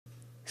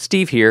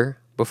Steve here.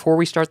 Before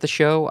we start the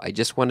show, I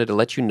just wanted to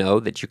let you know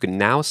that you can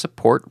now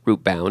support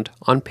Rootbound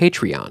on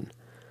Patreon.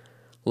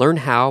 Learn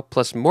how,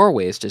 plus more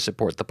ways to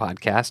support the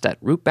podcast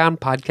at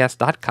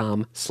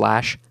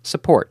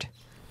rootboundpodcast.com/support.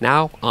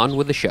 Now, on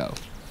with the show.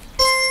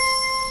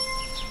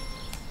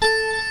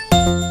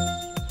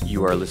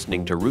 You are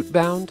listening to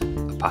Rootbound,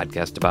 a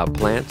podcast about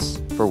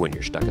plants for when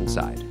you're stuck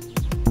inside.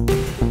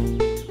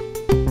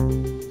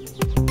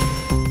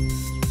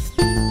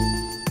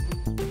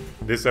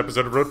 This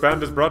episode of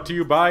Rootbound is brought to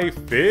you by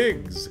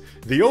figs,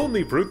 the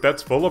only fruit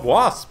that's full of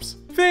wasps.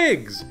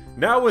 Figs!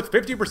 Now with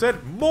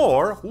 50%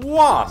 more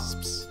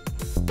wasps!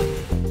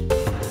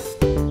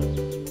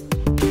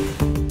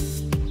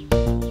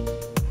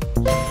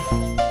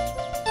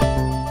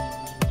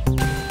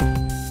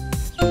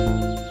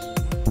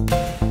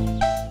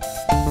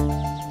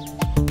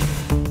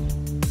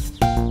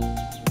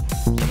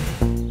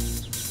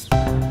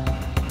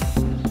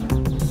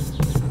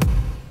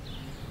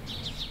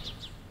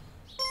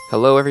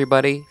 Hello,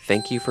 everybody.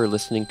 Thank you for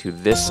listening to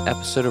this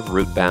episode of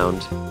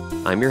Rootbound.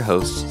 I'm your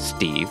host,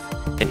 Steve,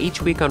 and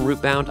each week on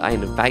Rootbound, I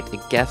invite a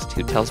guest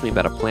who tells me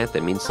about a plant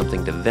that means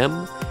something to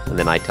them, and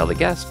then I tell the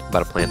guest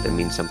about a plant that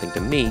means something to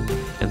me,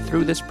 and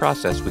through this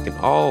process, we can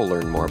all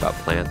learn more about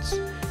plants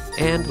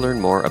and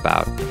learn more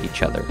about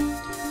each other.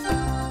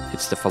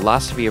 It's the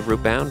philosophy of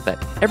Rootbound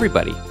that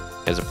everybody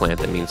has a plant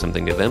that means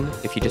something to them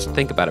if you just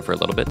think about it for a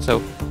little bit,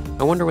 so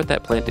I wonder what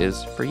that plant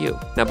is for you.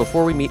 Now,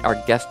 before we meet our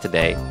guest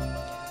today,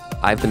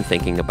 I've been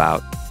thinking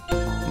about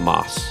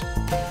moss.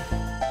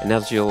 And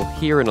as you'll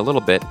hear in a little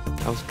bit,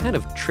 I was kind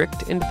of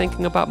tricked into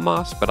thinking about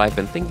moss, but I've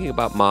been thinking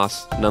about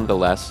moss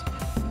nonetheless.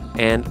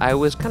 And I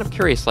was kind of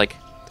curious,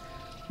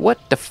 what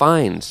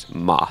defines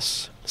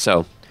moss?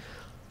 So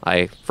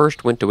I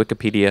first went to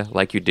Wikipedia,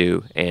 like you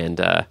do,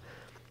 and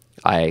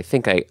I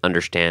think I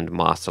understand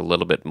moss a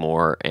little bit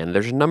more. And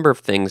there's a number of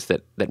things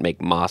that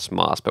make moss,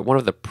 but one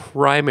of the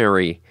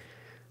primary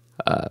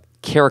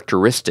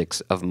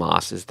characteristics of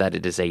moss is that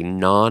it is a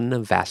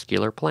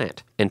non-vascular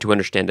plant. And to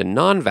understand a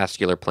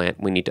non-vascular plant,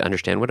 we need to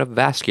understand what a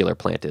vascular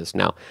plant is.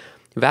 Now,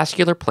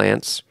 vascular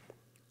plants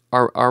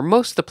are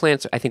most of the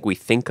plants I think we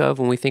think of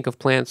when we think of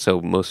plants.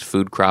 So most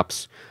food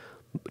crops,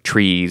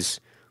 trees,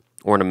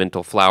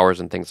 ornamental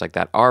flowers, and things like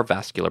that are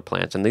vascular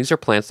plants. And these are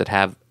plants that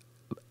have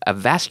a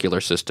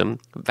vascular system,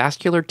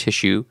 vascular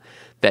tissue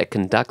that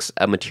conducts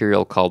a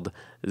material called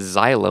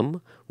xylem,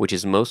 which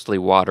is mostly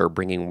water,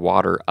 bringing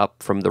water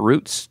up from the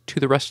roots to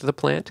the rest of the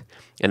plant,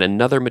 and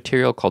another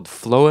material called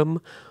phloem,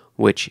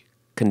 which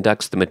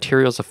conducts the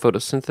materials of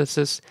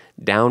photosynthesis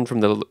down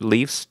from the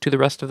leaves to the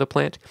rest of the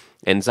plant.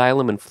 And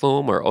xylem and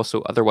phloem are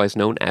also otherwise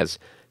known as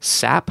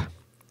sap.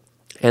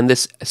 And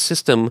this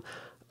system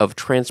of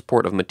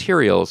transport of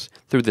materials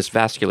through this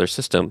vascular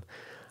system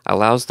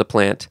allows the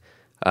plant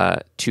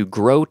to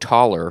grow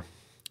taller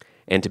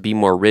and to be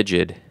more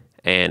rigid,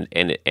 and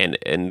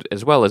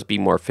as well as be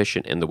more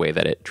efficient in the way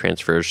that it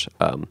transfers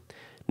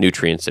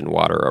nutrients and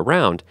water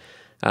around.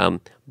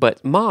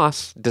 But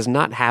moss does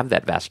not have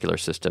that vascular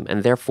system,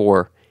 and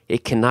therefore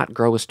it cannot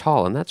grow as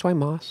tall, and that's why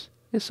moss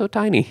is so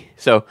tiny.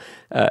 So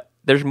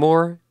there's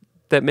more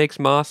that makes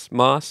moss,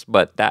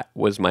 but that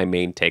was my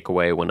main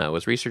takeaway when I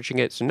was researching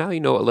it. So now you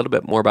know a little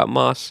bit more about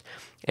moss,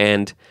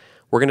 and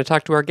we're going to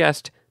talk to our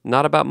guest,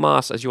 not about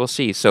moss, as you will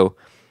see. So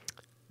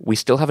we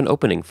still have an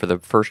opening for the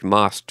first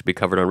moss to be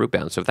covered on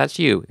Rootbound. So if that's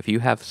you, if you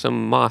have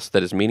some moss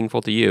that is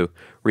meaningful to you,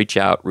 reach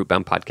out,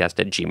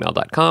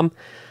 rootboundpodcast@gmail.com.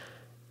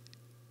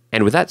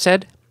 And with that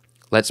said,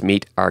 let's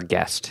meet our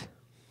guest.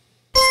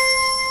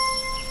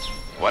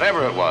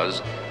 Whatever it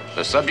was,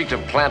 the subject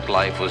of plant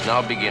life was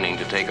now beginning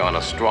to take on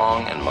a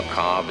strong and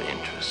macabre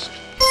interest.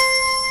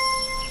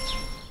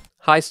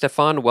 Hi,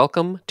 Stefan.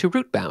 Welcome to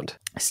Rootbound.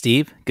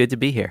 Steve, good to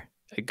be here.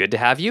 Good to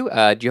have you.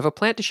 Do you have a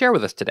plant to share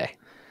with us today?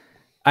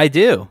 I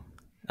do.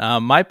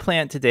 My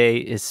plant today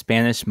is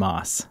Spanish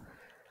moss.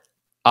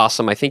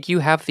 Awesome. I think you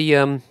have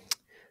the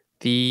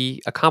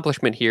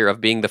accomplishment here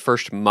of being the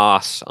first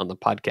moss on the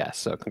podcast,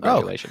 so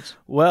congratulations.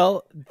 Oh,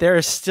 well,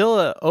 there's still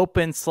an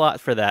open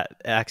slot for that,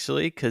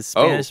 actually, because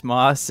Spanish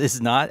moss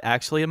is not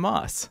actually a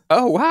moss.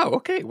 Oh, wow.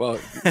 Okay. Well,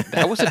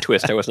 that was a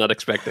twist I was not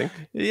expecting.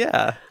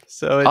 Yeah.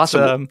 So it's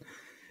awesome.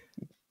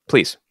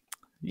 Please.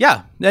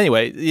 Yeah.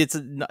 Anyway,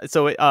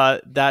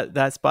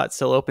 that spot's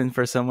still open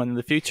for someone in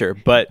the future,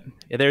 but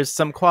there's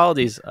some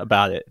qualities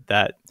about it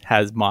that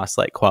has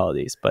moss-like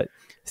qualities, but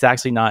it's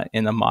actually not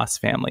in the moss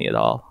family at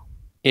all.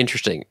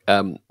 Interesting.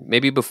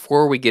 Maybe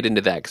before we get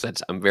into that,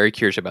 because I'm very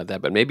curious about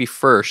that, but maybe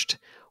first,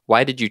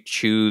 why did you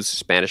choose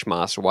Spanish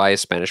moss? Why is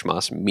Spanish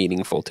moss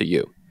meaningful to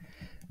you?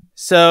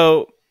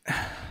 So,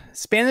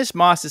 Spanish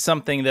moss is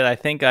something that I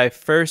think I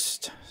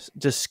first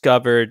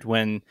discovered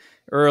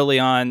early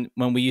on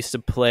when we used to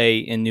play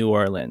in New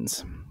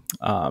Orleans,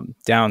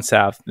 down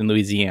south in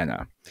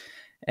Louisiana.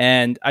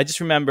 And I just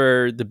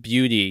remember the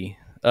beauty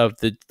of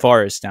the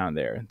forest down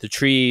there, the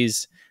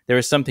trees. There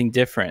was something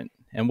different.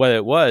 And what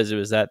it was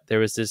that there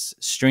was this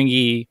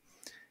stringy,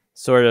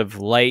 sort of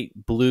light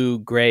blue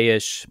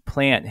grayish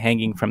plant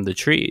hanging from the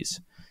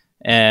trees.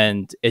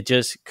 And it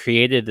just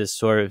created this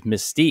sort of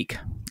mystique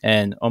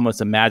and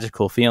almost a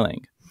magical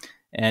feeling.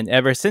 And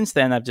ever since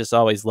then, I've just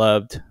always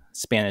loved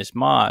Spanish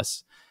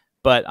moss,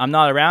 but I'm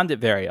not around it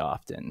very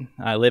often.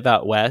 I live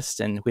out west,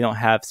 and we don't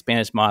have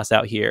Spanish moss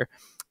out here.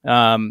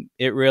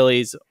 It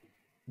really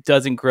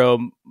doesn't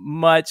grow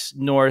much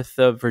north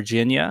of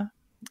Virginia,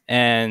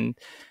 and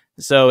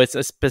so it's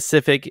a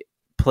specific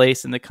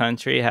place in the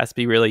country. It has to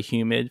be really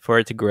humid for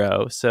it to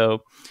grow.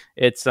 So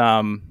it's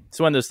one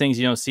of those things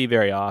you don't see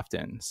very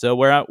often. So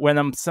when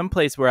I'm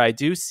someplace where I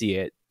do see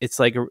it, it's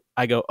like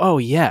I go, oh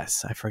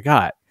yes, I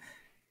forgot.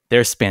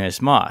 There's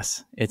Spanish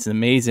moss. It's an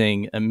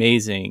amazing,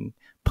 amazing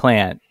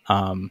plant.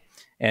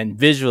 And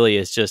visually,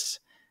 it's just,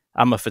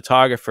 I'm a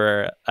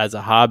photographer as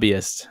a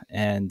hobbyist,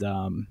 and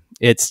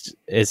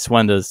it's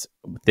one of those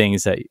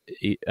things that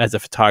as a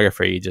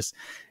photographer,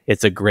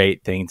 it's a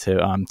great thing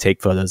to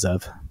take photos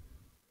of.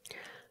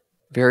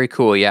 Very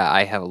cool. Yeah,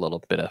 I have a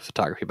little bit of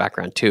photography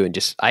background too,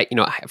 and I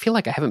feel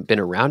like I haven't been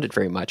around it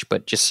very much,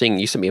 but just seeing,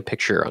 you sent me a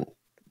picture on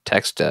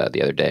text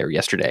the other day or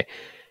yesterday,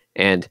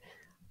 and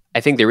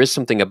I think there is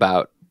something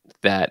about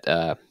that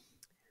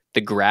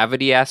the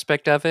gravity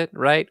aspect of it,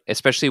 right?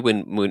 Especially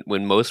when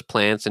most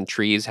plants and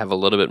trees have a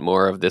little bit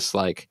more of this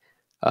like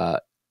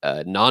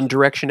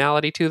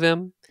non-directionality to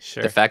them.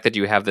 Sure. The fact that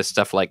you have this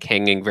stuff like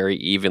hanging very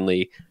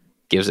evenly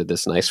gives it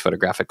this nice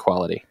photographic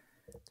quality.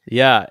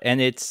 Yeah,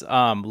 and it's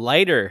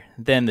lighter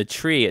than the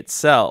tree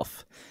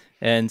itself.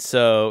 And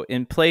so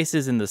in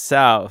places in the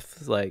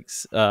South, like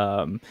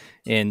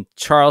in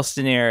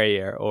Charleston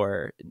area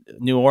or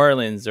New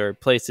Orleans, or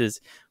places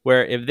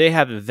where if they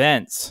have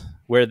events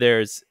where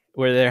they're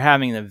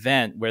having an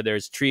event where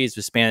there's trees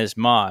with Spanish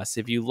moss,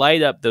 if you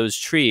light up those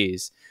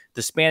trees,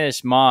 the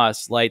Spanish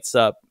moss lights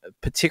up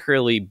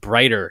particularly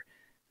brighter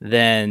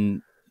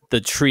than the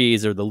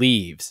trees or the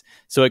leaves.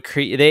 So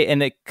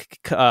the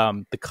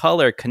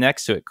color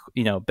connects to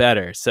it,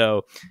 better.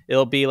 So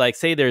it'll be like,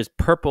 say there's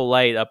purple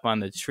light up on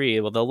the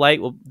tree. Well,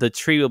 the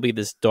tree will be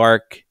this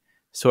dark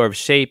sort of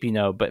shape,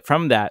 but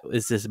from that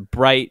is this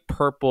bright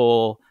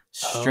purple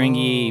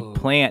stringy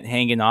plant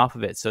hanging off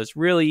of it. So it's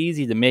really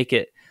easy to make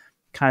it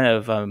kind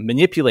of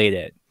manipulate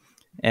it.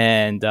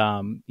 And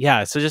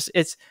so just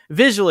it's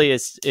visually,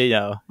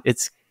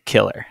 it's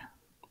killer.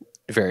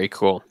 Very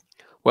cool.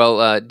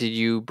 Well, did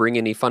you bring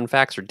any fun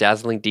facts or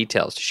dazzling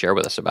details to share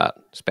with us about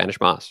Spanish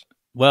moss?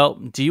 Well,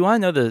 do you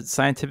want to know the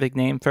scientific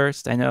name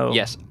first? I know.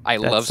 Yes, I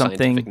love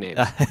scientific names.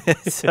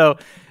 So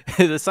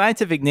the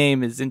scientific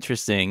name is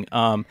interesting.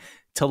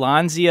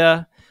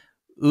 Tillandsia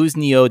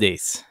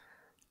usnioides.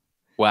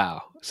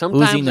 Wow.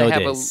 Sometimes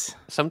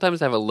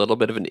I have a little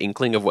bit of an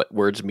inkling of what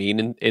words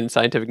mean in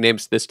scientific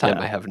names. This time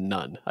I have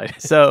none.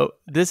 So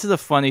this is a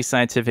funny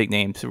scientific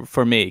name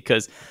for me,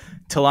 because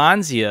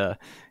Tillandsia,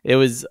 it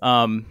was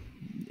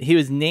he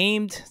was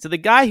named, so the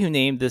guy who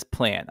named this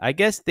plant, I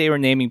guess they were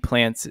naming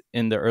plants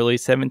in the early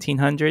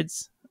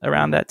 1700s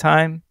around that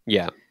time.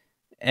 Yeah.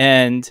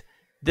 And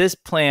this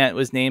plant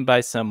was named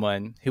by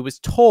someone who was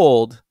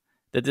told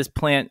that this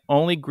plant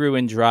only grew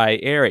in dry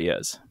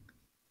areas.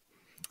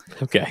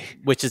 Okay.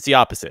 Which is the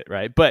opposite,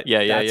 right? But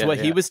that's what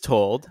he was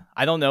told.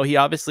 I don't know. He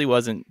obviously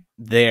wasn't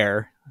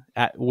there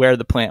at where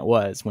the plant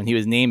was when he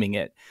was naming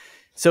it.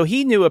 So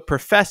he knew a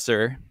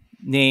professor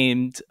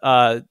named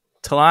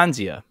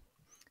Tillandsia,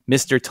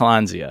 Mr.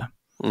 Tillandsia.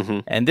 Mm-hmm.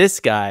 And this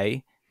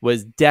guy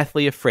was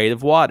deathly afraid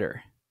of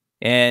water.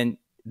 And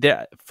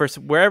for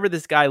wherever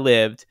this guy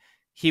lived,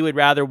 he would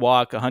rather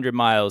walk 100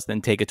 miles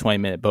than take a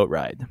 20-minute boat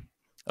ride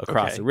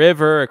across a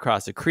river,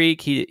 across a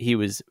creek. He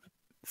was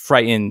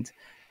frightened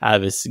out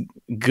of his,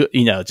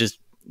 just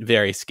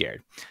very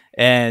scared.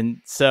 And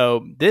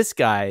so this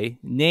guy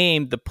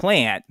named the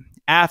plant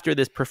after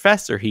this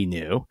professor he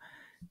knew,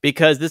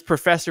 because this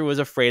professor was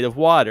afraid of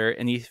water,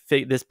 and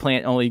this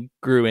plant only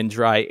grew in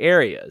dry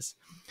areas.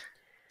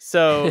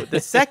 So the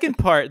second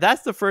part,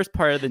 that's the first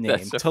part of the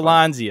name, so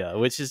Tillandsia,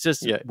 which is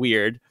just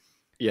weird.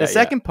 Yeah, the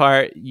second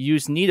part,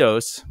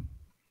 usnidos.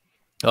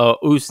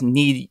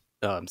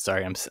 I'm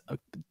sorry, I'm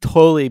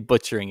totally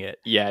butchering it.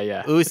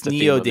 Yeah.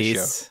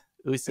 Usnioides.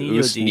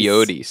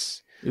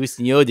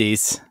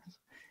 Usnioides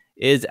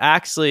is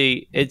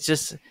actually,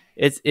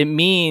 it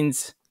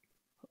means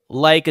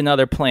like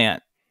another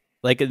plant,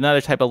 like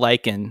another type of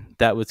lichen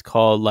that was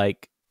called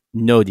like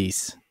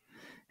nodis.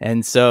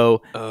 And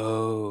so,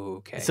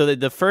 so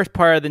the first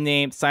part of the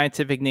name,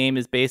 scientific name,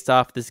 is based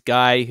off this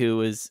guy who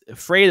was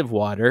afraid of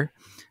water,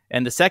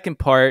 and the second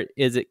part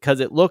is because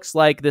it looks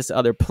like this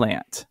other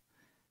plant.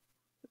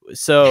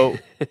 So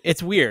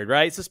it's weird,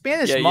 right? So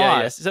Spanish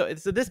moss. Yeah.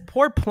 So this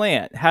poor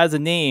plant has a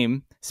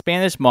name,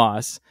 Spanish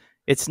moss.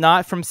 It's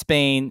not from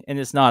Spain, and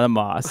it's not a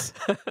moss.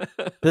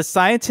 The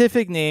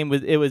scientific name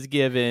it was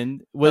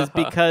given was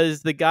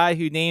because the guy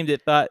who named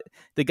it thought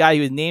the guy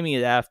who was naming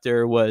it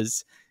after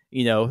was,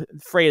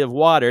 afraid of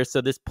water.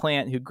 So this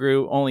plant who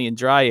grew only in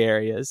dry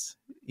areas,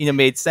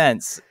 made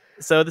sense.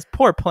 So this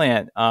poor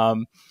plant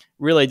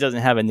really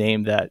doesn't have a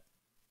name that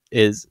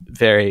is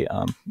very,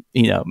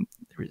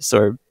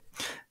 sort of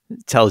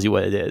tells you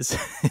what it is.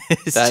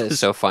 That is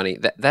so funny.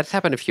 That's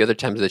happened a few other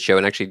times in the show,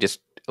 and actually just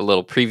a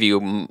little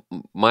preview.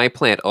 My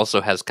plant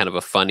also has kind of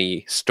a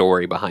funny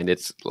story behind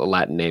its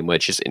Latin name,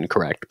 which is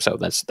incorrect. So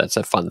that's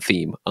a fun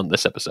theme on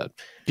this episode.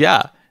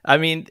 Yeah. I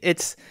mean,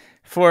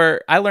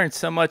 I learned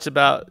so much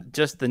about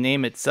just the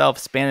name itself,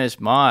 Spanish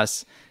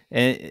moss.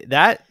 And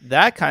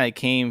that kind of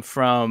came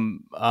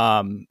from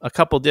a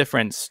couple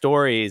different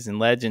stories and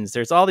legends.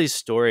 There's all these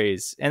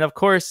stories. And of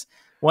course,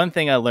 one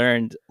thing I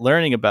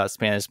learning about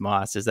Spanish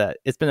moss is that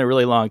it's been a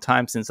really long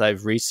time since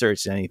I've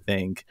researched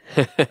anything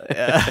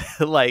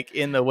like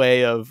in the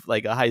way of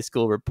like a high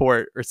school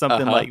report or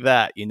something like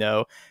that, you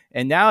know.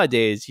 And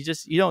nowadays,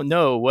 you don't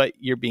know what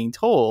you're being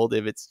told,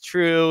 if it's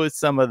true.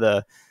 Some of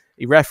the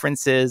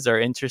references are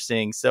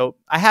interesting. So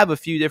I have a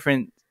few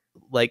different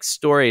like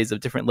stories of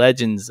different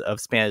legends of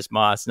Spanish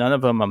moss. None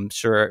of them I'm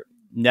sure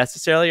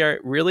necessarily are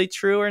really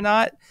true or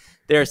not.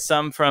 There's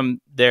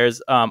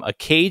a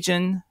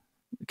Cajun.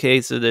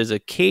 Okay, so there's a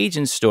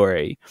Cajun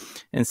story,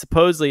 and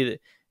supposedly,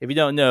 if you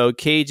don't know,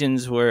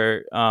 Cajuns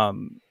were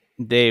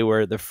they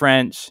were the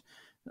French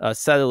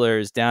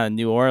settlers down in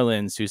New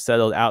Orleans who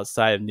settled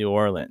outside of New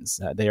Orleans.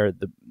 They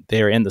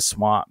are in the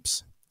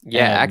swamps.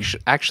 Yeah,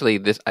 actually,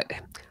 I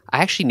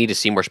actually need to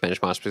see more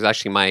Spanish moss because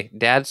actually my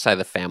dad's side of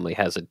the family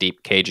has a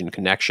deep Cajun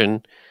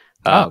connection,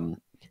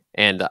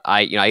 and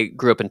I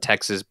grew up in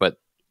Texas, but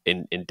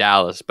in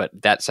Dallas, but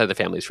that side of the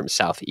family is from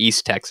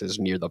Southeast Texas,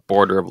 near the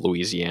border of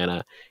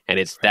Louisiana, and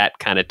it's that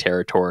kind of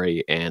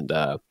territory. And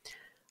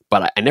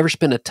but I never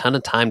spent a ton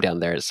of time down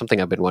there. It's something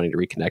I've been wanting to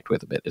reconnect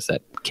with a bit. Is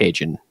that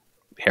Cajun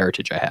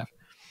heritage I have?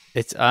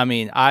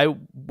 I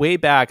way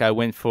back I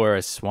went for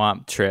a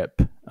swamp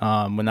trip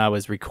when I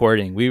was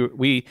recording.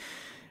 We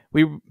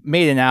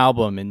made an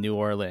album in New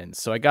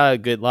Orleans, so I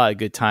got a lot of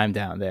good time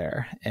down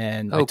there,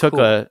 and I took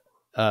a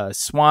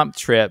swamp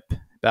trip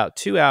about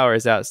 2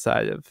 hours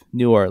outside of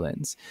New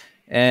Orleans.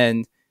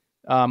 And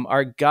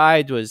our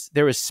guide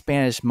there was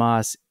Spanish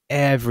moss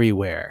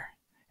everywhere.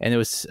 And it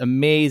was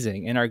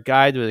amazing. And our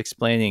guide was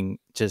explaining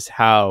just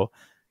how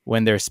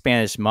when there's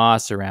Spanish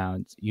moss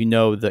around,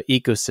 the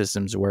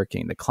ecosystem's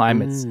working, the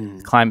climate's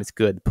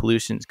good, the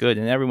pollution's good.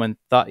 And everyone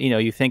thought,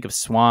 you think of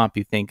swamp,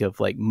 you think of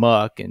like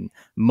muck and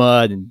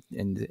mud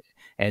and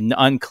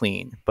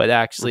unclean. But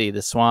actually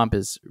the swamp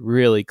is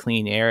really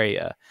clean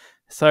area.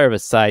 Sort of a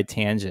side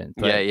tangent.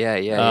 But,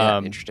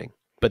 yeah. Interesting.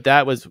 But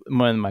that was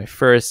one of my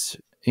first,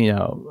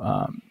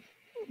 my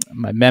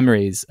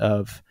memories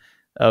of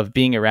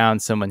being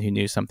around someone who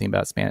knew something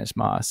about Spanish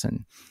moss,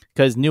 and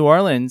because New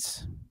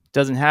Orleans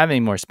doesn't have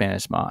any more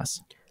Spanish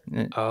moss.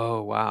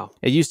 Oh wow!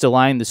 It used to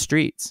line the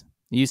streets.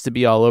 It used to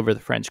be all over the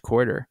French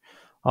Quarter,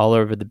 all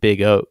over the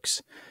big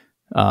oaks.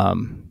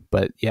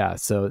 But yeah,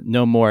 so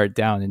no more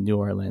down in New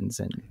Orleans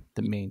and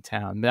the main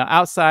town. Now,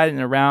 outside and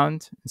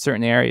around in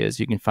certain areas,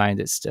 you can find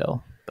it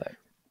still. But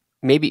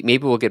maybe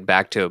we'll get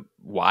back to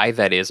why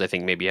that is. I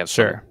think maybe you have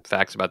some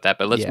facts about that.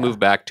 But let's move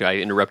back to. I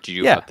interrupted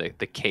you about the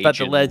Cajun. About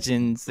the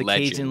legends,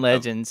 Cajun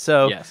legends.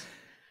 So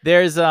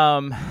there's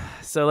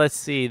So let's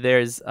see.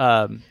 There's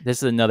this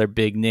is another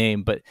big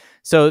name, but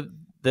so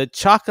the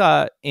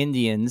Choctaw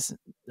Indians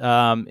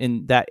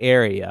in that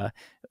area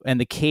and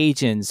the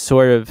Cajuns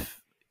sort of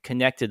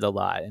connected a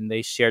lot, and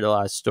they shared a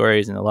lot of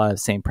stories and a lot of the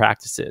same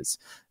practices.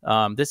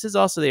 This is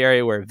also the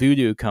area where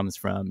voodoo comes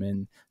from,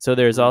 and so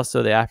there's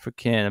also the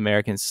African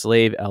American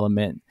slave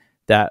element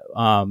that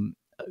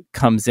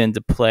comes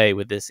into play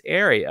with this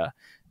area.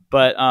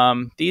 But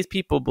these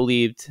people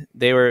believed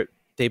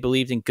they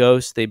believed in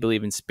ghosts, they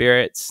believed in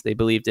spirits, they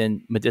believed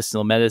in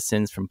medicinal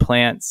medicines from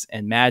plants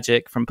and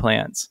magic from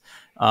plants.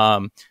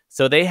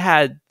 So they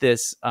had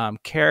this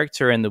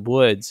character in the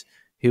woods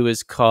who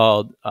was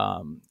called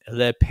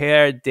Le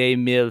Père des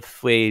Mille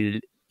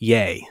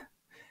Feuilles,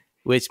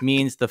 which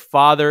means the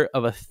father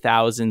of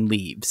 1,000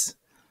 leaves.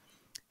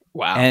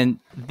 Wow. And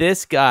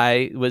this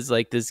guy was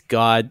like this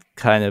god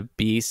kind of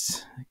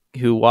beast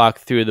who walked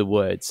through the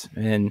woods.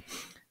 And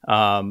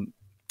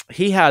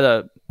he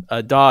had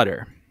a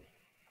daughter.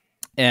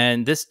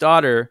 And this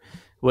daughter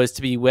was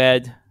to be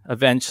wed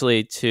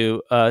eventually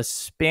to a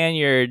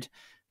Spaniard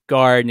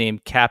guard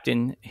named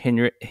Captain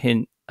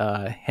Henriquez.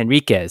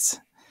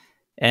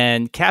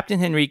 And Captain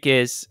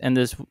Henriquez and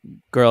this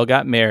girl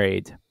got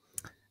married.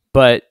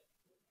 But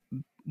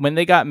when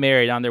they got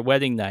married on their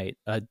wedding night,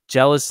 a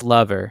jealous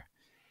lover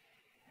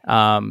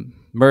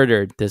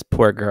murdered this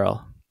poor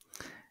girl.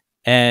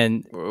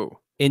 And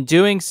in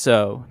doing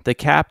so, the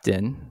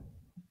captain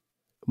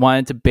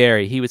wanted to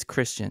bury, he was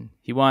Christian,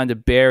 he wanted to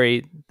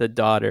bury the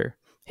daughter,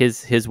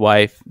 his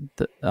wife,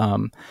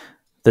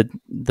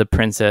 the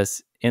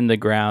princess, in the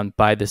ground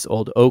by this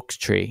old oak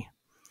tree.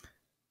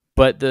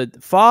 But the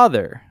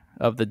father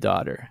of the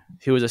daughter,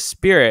 who was a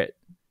spirit,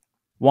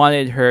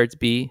 wanted her to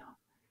be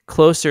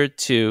closer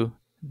to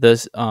the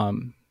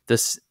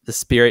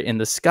spirit in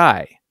the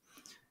sky.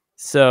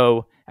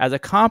 So as a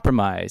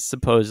compromise,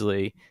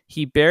 supposedly,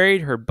 he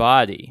buried her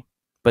body,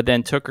 but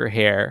then took her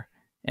hair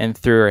and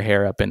threw her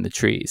hair up in the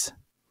trees.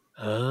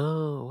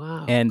 Oh,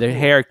 wow. And the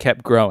hair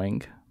kept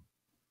growing.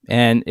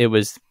 And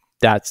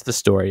that's the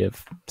story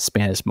of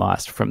Spanish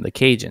moss from the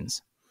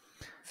Cajuns.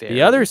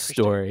 The other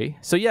story,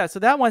 so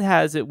that one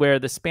has it where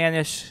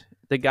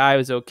the guy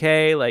was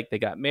okay, like they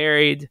got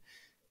married.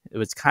 It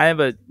was kind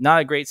of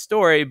not a great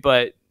story,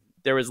 but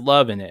there was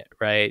love in it,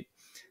 right?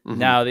 Mm-hmm.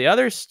 Now, the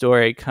other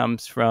story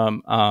comes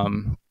from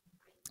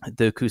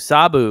the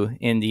Kusabu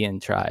Indian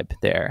tribe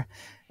there.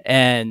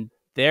 And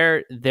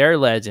their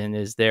legend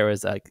is there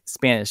was a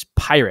Spanish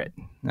pirate.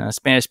 Now,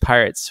 Spanish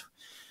pirates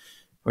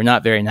were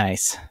not very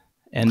nice.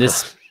 And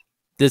this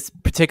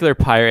particular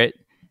pirate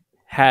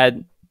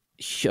had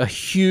a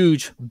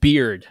huge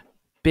beard,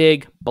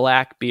 big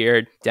black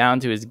beard down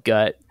to his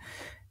gut.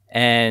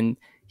 And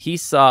he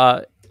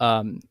saw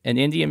an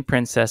Indian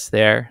princess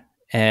there,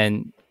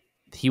 and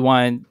he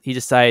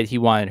decided he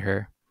wanted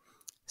her.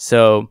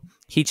 So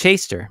he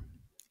chased her,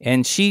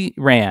 and she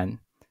ran.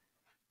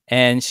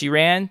 And she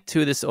ran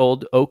to this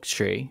old oak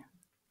tree,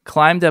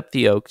 climbed up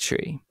the oak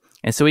tree.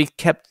 And so he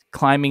kept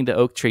climbing the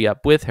oak tree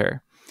up with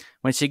her.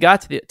 When she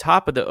got to the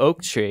top of the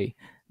oak tree,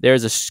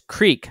 there's a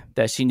creek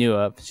that she knew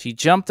of. She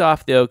jumped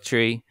off the oak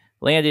tree,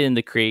 landed in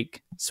the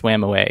creek,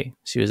 swam away.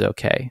 She was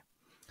okay.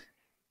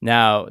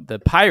 Now, the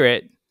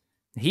pirate,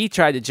 he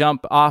tried to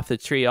jump off the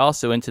tree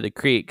also into the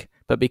creek,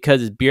 but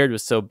because his beard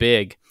was so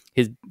big,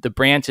 the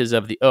branches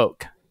of the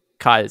oak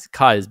caught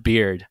his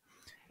beard,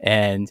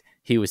 and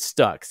he was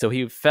stuck. So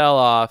he fell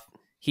off.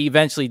 He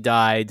eventually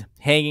died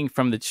hanging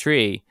from the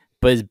tree,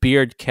 but his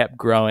beard kept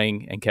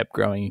growing and kept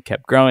growing and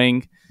kept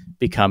growing,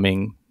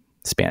 becoming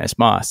Spanish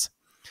moss.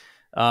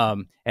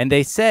 And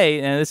they say,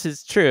 and this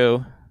is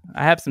true,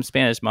 I have some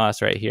Spanish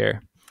moss right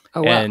here.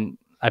 Oh, wow. And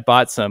I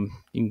bought some.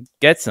 You can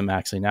get some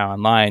actually now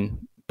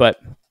online. But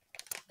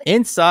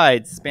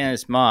inside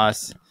Spanish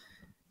moss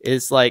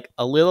is like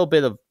a little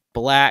bit of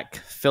black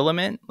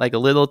filament, like a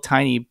little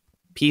tiny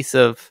piece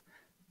of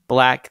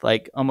black,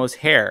 like almost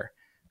hair.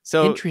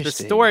 So the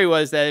story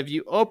was that if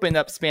you opened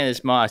up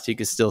Spanish moss, you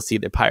could still see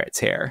the pirate's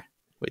hair,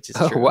 which is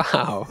true. Oh,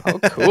 wow. Oh,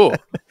 cool.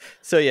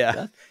 So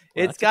yeah,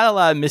 it's got a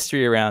lot of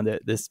mystery around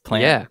it, this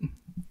plant. Yeah.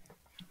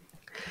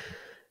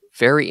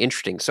 Very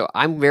interesting. So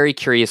I'm very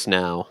curious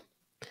now,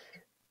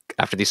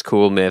 after these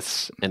cool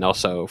myths, and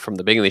also from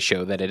the beginning of the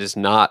show, that it is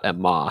not a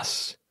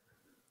moss.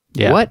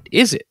 Yeah. What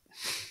is it?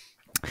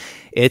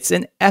 It's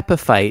an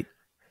epiphyte.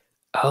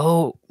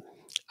 Oh,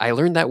 I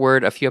learned that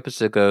word a few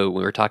episodes ago when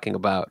we were talking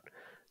about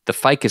the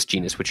ficus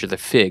genus, which are the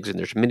figs, and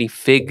there's many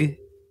fig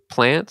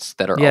plants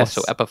that are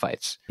also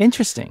epiphytes.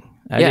 Interesting.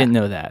 I didn't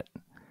know that.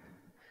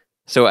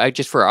 So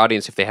just for our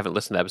audience, if they haven't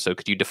listened to the episode,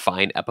 could you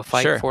define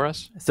epiphyte for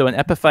us? So an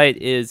epiphyte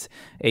is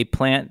a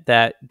plant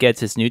that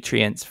gets its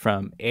nutrients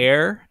from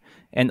air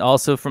and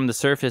also from the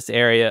surface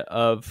area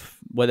of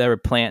whatever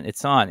plant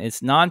it's on.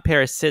 It's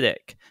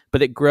non-parasitic,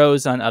 but it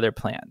grows on other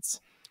plants.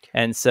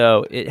 And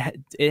so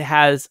it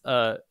has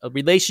a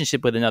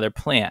relationship with another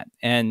plant.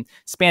 And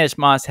Spanish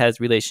moss has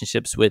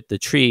relationships with the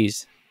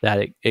trees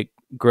that it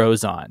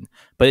grows on,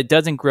 but it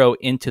doesn't grow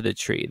into the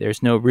tree.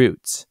 There's no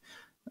roots.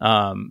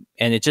 And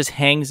it just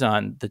hangs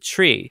on the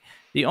tree.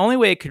 The only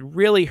way it could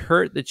really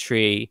hurt the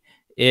tree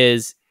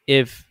is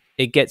if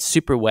it gets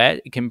super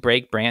wet. It can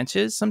break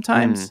branches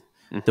sometimes,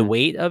 the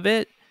weight of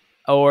it,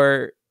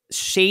 or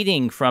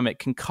shading from it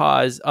can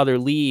cause other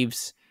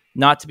leaves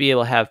not to be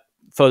able to have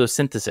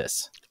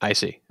photosynthesis. I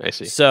see.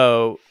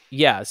 So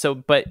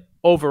but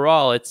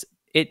overall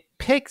it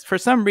picks, for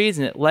some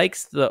reason it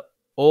likes the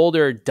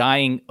older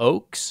dying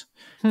oaks.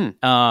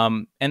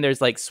 And there's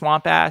like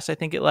swamp ash, I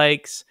think it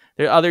likes.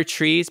 There are other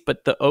trees,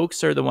 but the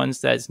oaks are the ones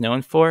that it's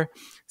known for.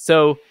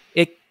 So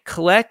it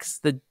collects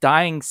the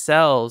dying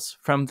cells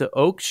from the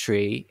oak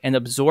tree and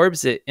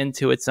absorbs it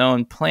into its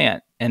own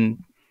plant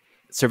and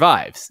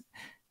survives.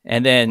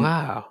 And then,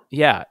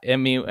 yeah, I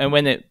mean, and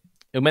when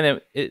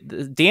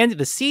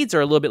the seeds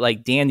are a little bit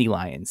like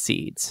dandelion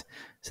seeds.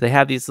 So they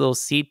have these little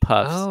seed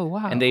puffs,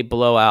 and they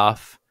blow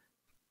off,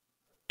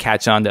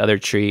 catch on to other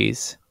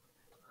trees,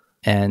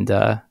 and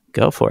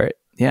go for it.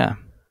 Yeah.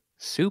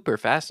 Super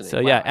fascinating.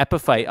 So yeah,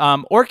 epiphyte.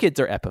 Orchids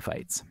are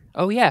epiphytes.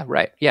 Oh yeah,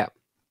 right. Yeah.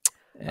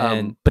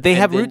 But they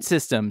have root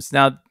systems.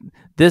 Now,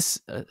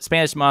 this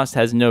Spanish moss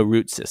has no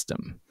root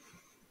system.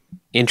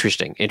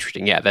 Interesting.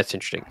 Yeah, that's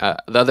interesting. The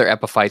other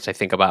epiphytes I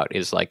think about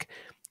is like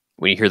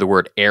when you hear the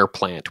word air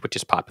plant, which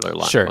is popular a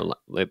lot. Sure.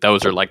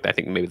 Those are like, I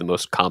think, maybe the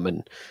most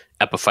common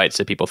epiphytes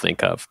that people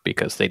think of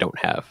because their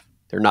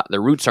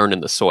roots aren't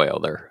in the soil.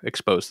 They're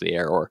exposed to the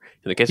air. Or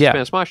in the case of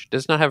Spanish moss, it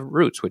does not have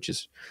roots, which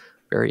is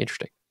very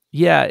interesting.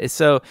 Yeah,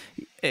 so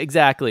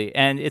exactly.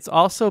 And it's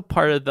also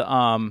part of the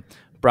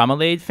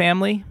bromelade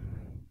family.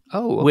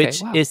 Oh, okay.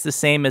 Which is the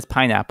same as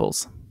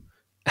pineapples.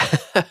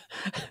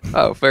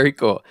 Oh, very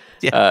cool.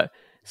 Yeah.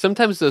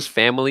 Sometimes those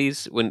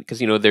families, because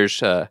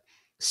there's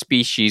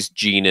species,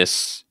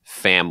 genus,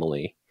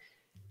 family,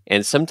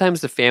 and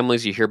sometimes the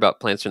families you hear about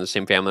plants are in the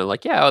same family.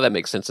 Like, that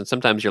makes sense. And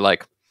sometimes you're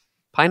like,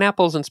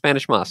 pineapples and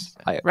Spanish moss.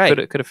 I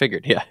could have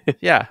figured. Yeah.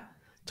 Yeah.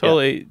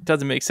 Totally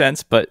doesn't make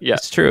sense, but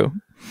it's true.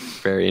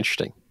 Very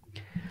interesting.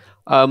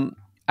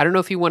 I don't know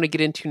if you want to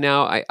get into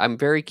now. I'm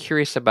very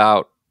curious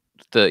about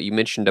you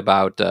mentioned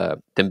about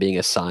them being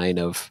a sign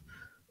of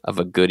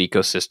a good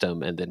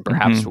ecosystem, and then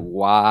perhaps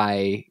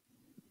why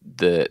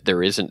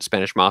there isn't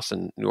Spanish moss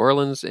in New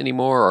Orleans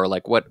anymore, or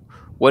like what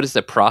is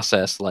the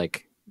process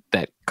like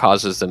that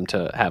causes them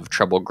to have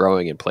trouble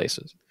growing in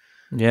places?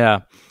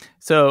 Yeah.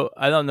 So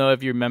I don't know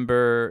if you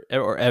remember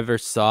or ever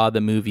saw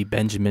the movie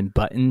Benjamin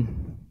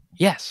Button.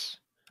 Yes.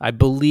 I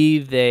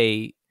believe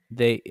they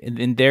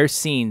in their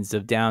scenes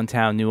of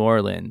downtown New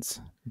Orleans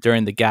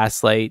during the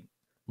gaslight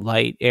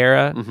light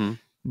era, Mm-hmm.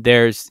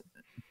 there's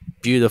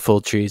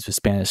beautiful trees with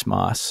Spanish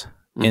moss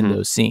in Mm-hmm.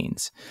 those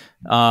scenes.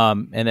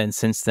 And then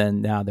since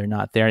then, now they're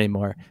not there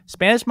anymore.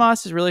 Spanish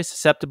moss is really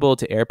susceptible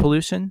to air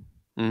pollution.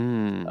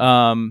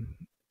 Mm.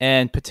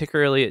 And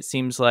particularly it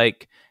seems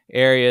like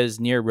areas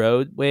near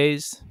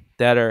roadways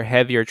that are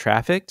heavier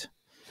trafficked.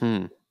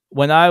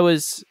 When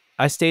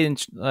I stayed in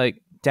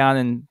like down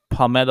in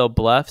Palmetto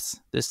Bluffs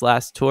this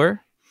last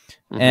tour,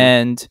 Mm-hmm.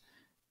 and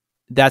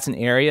that's an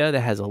area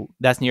that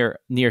that's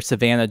near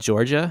Savannah,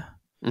 Georgia,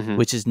 Mm-hmm.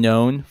 which is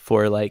known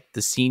for like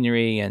the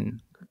scenery and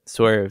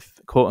sort of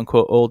quote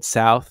unquote old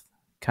South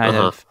kind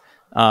of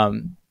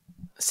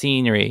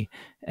scenery.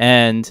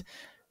 And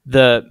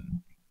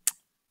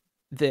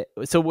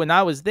so when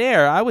I was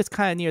there, I was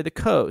kind of near the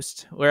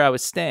coast where I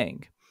was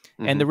staying,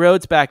 and the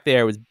roads back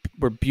there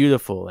were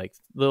beautiful, like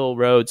little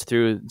roads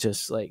through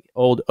just like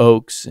old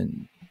oaks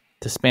and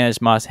the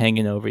Spanish moss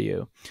hanging over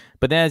you.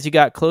 But then as you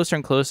got closer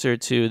and closer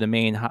to the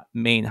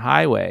main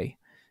highway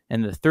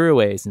and the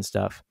throughways and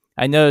stuff,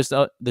 I noticed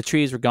the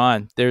trees were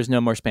gone. There's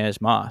no more Spanish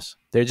moss.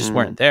 They just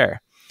weren't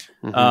there.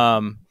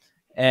 Mm-hmm.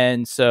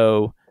 And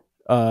so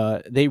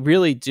they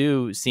really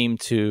do seem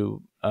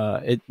to,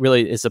 it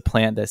really is a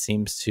plant that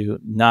seems to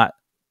not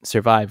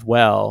survive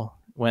well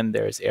when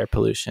there's air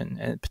pollution.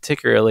 And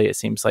particularly it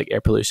seems like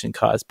air pollution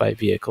caused by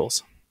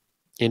vehicles.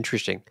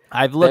 Interesting.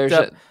 I've looked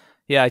up.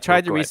 I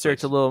tried to go ahead, research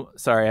please. a little.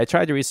 Sorry, I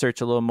tried to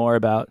research a little more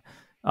about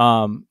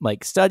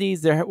like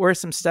studies. There were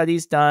some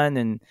studies done,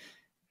 and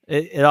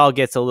it all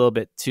gets a little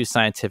bit too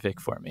scientific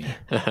for me.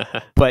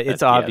 But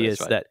it's obvious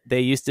that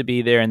they used to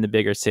be there in the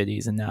bigger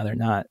cities, and now they're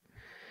not.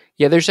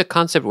 Yeah, there's a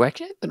concept. Well,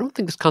 actually, I don't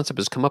think this concept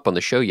has come up on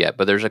the show yet,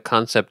 but there's a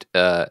concept,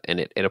 and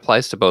it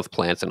applies to both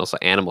plants and also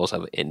animals,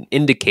 of an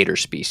indicator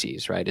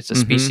species, right? It's a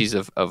species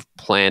of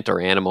plant or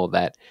animal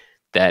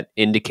that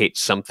indicates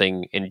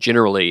something, and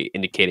generally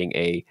indicating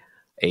a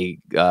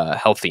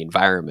healthy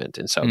environment.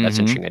 And so that's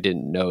interesting. I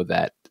didn't know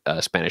that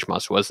Spanish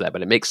moss was that,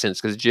 but it makes sense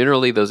because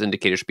generally those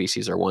indicator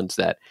species are ones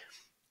that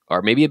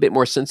are maybe a bit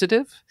more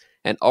sensitive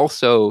and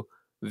also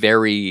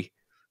very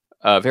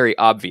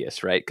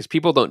obvious, right? Because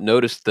people don't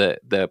notice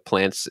the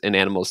plants and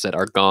animals that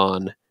are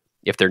gone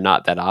if they're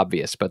not that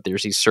obvious, but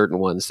there's these certain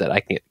ones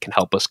that can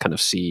help us kind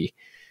of see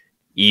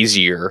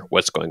easier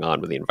what's going on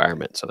with the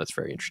environment. So that's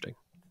very interesting.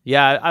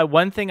 Yeah,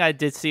 one thing I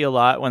did see a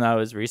lot when I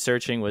was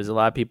researching was a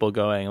lot of people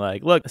going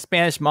like, look,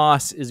 Spanish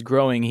moss is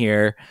growing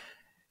here.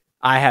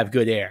 I have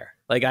good air.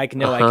 Like I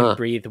know I can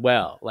breathe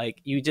well. Like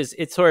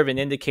it's sort of an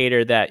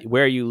indicator that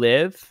where you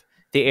live,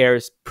 the air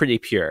is pretty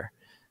pure.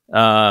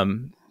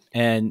 And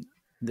in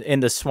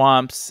the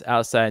swamps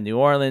outside New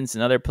Orleans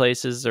and other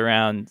places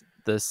around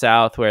the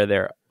South where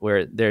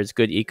there's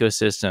good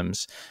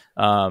ecosystems,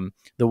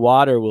 the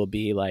water will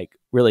be like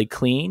really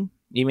clean,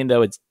 even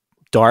though it's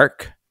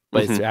dark.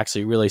 But it's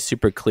actually really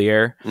super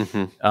clear.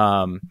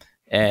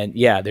 And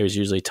yeah, there's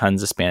usually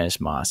tons of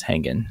Spanish moss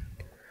hanging.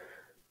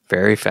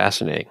 Very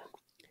fascinating.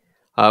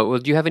 Well,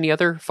 do you have any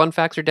other fun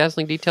facts or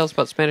dazzling details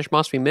about Spanish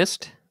moss we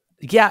missed?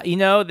 Yeah,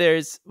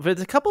 there's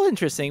a couple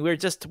interesting.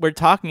 We're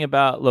talking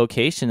about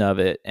location of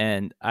it,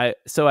 and I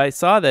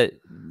saw that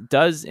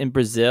in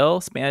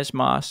Brazil, Spanish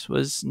moss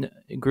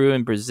grew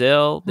in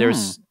Brazil.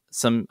 There's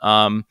some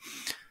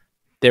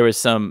there was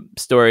some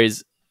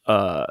stories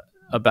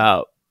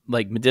about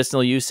like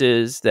medicinal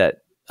uses that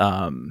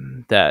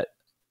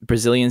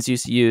Brazilians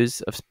used to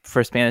use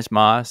for Spanish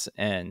moss,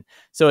 and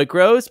so it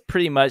grows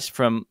pretty much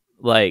from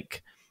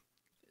like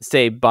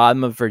say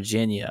bottom of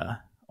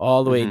Virginia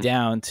all the way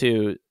down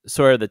to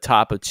sort of the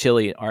top of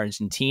Chile and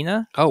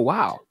Argentina. Oh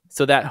wow!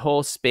 So that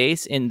whole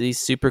space in these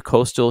super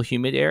coastal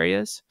humid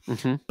areas.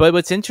 But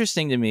what's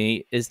interesting to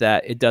me is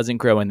that it doesn't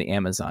grow in the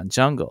Amazon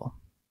jungle,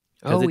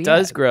 because it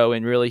does grow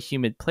in really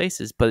humid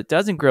places, but it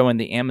doesn't grow in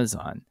the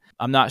Amazon.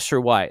 I'm not sure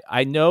why.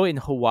 I know in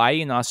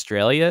Hawaii and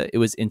Australia, it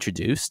was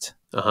introduced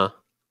and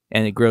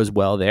it grows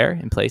well there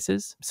in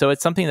places. So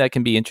it's something that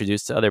can be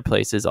introduced to other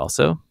places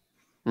also.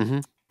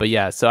 But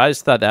yeah, so I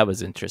just thought that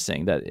was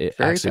interesting that it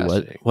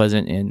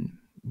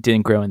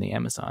didn't grow in the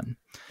Amazon.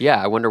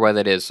 Yeah, I wonder why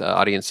that is.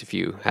 Audience, if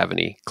you have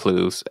any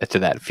clues to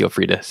that, feel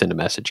free to send a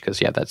message, because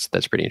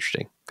that's pretty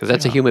interesting, because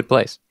that's a humid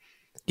place.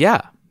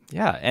 Yeah.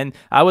 And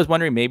I was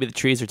wondering, maybe the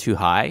trees are too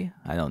high.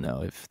 I don't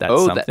know if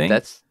that's something.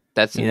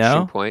 That's an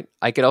interesting point.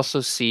 I could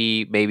also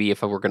see, maybe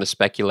if I were going to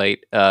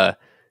speculate,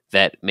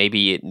 that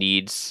maybe it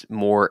needs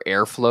more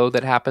airflow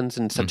that happens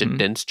in such a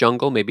dense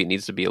jungle. Maybe it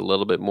needs to be a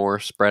little bit more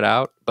spread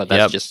out, but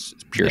that's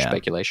just pure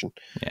speculation.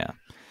 Yeah.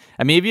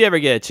 I mean, if you ever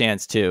get a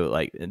chance to,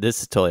 like,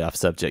 this is totally off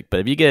subject, but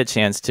if you get a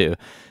chance to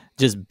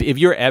if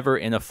you're ever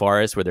in a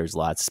forest where there's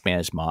lots of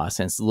Spanish moss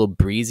and it's a little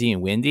breezy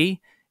and windy,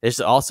 there's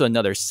also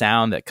another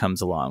sound that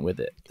comes along with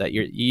it that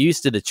you're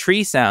used to the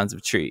tree sounds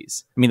of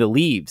trees. I mean, the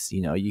leaves,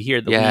 you hear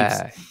the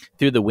leaves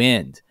through the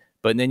wind,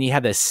 but then you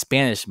have this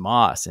Spanish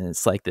moss and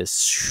it's like this,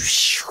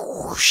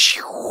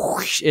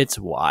 it's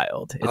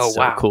wild. It's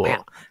so cool.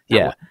 Man.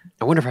 Yeah.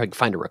 I wonder if I can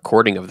find a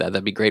recording of that.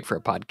 That'd be great for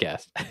a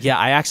podcast. Yeah,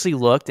 I actually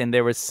looked and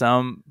there was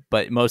some,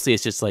 but mostly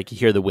it's just like you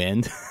hear the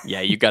wind.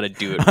 Yeah, you got to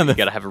do it. You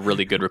got to have a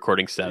really good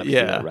recording setup.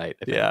 Yeah, to do that right.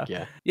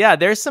 Yeah.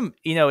 There's some.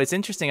 It's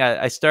interesting.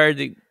 I started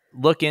to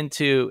look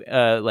into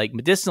like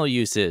medicinal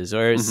uses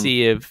or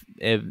see if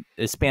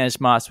Spanish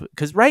moss,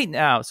 because right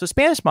now, so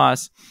Spanish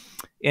moss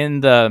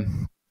in the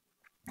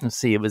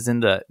it was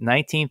in the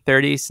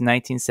 1930s to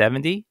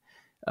 1970.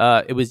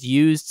 It was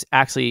used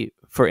actually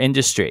for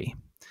industry.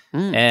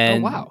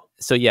 And wow.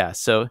 So your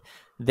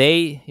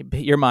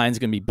mind's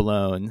going to be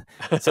blown.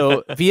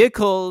 So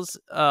vehicles,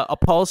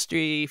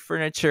 upholstery,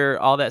 furniture,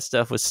 all that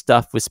stuff was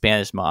stuffed with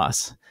Spanish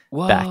moss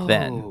back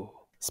then.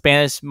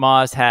 Spanish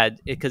moss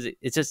had it because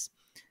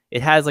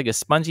it has like a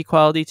spongy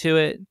quality to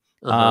it.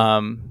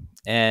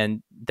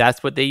 And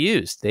that's what they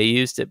used. They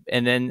used it.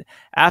 And then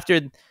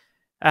after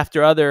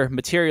other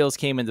materials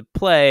came into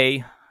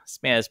play,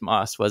 Spanish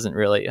moss wasn't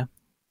really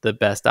the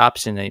best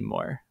option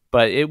anymore.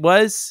 But it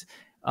was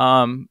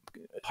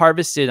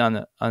harvested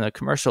on a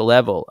commercial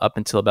level up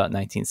until about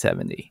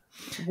 1970.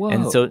 Whoa.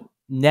 And so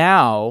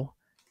now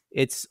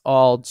it's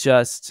all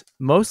just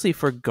mostly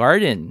for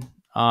garden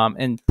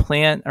and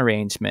plant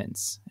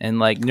arrangements and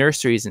like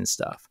nurseries and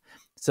stuff.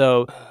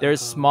 So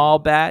there's small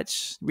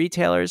batch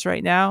retailers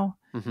right now,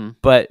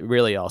 but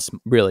really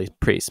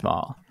pretty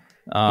small.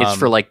 It's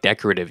for like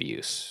decorative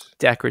use.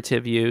 Yeah.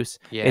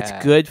 It's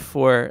good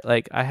for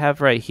like I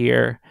have right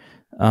here.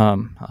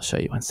 I'll show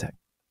you one sec.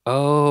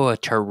 Oh, a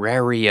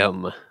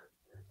terrarium.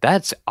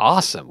 That's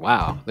awesome.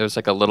 Wow. There's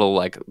like a little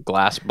like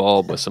glass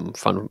bulb with some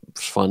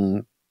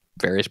fun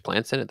various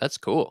plants in it. That's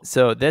cool.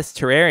 So this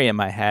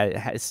terrarium I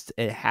had,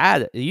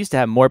 it used to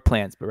have more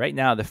plants, but right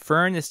now the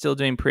fern is still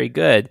doing pretty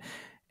good.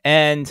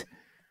 And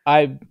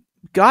I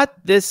got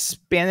this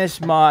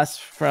Spanish moss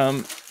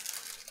from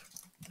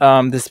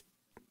this,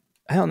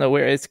 I don't know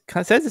where it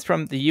says it's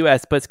from the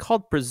US, but it's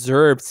called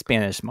preserved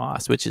Spanish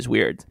moss, which is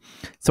weird.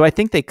 So I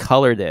think they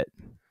colored it.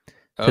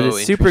 Because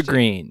it's super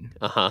green.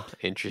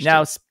 Interesting.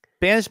 Now,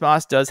 Spanish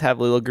moss does have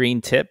little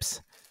green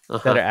tips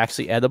that are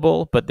actually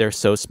edible, but they're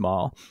so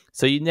small.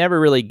 So you never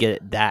really get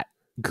it that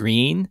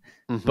green.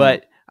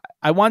 But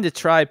I wanted to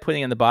try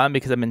putting it on the bottom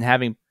because I've been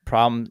having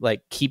problems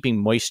like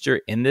keeping moisture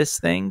in this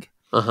thing.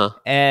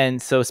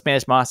 And so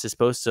Spanish moss is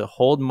supposed to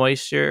hold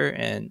moisture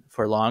and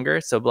for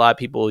longer. So a lot of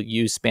people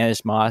use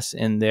Spanish moss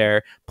in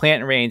their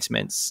plant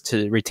arrangements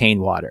to retain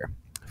water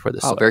for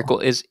the soil. Oh, very cool.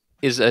 Is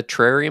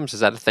terrariums,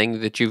 is that a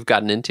thing that you've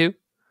gotten into?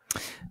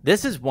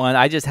 This is one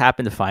I just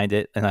happened to find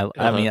it, and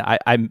I mean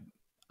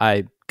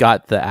I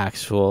got the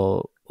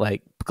actual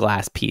like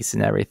glass piece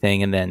and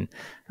everything, and then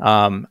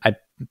I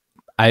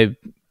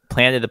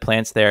planted the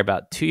plants there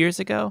about 2 years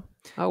ago.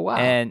 Oh wow!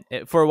 And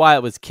for a while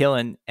it was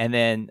killing, and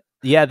then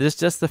there's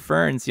just the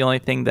ferns, the only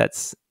thing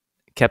that's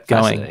kept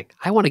going.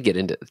 I want to get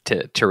into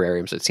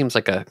terrariums. It seems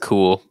like a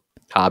cool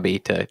hobby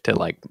to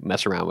like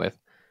mess around with.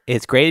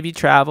 It's great if you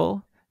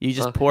travel. You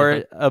just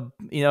pour a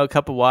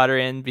cup of water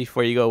in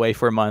before you go away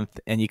for a month,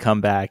 and you come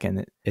back,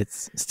 and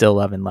it's still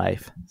loving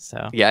life.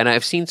 So yeah, and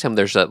I've seen some.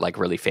 There's a like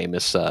really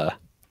famous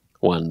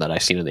one that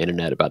I've seen on the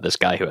internet about this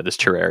guy who had this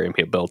terrarium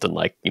he built in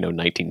like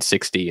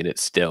 1960, and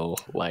it's still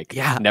like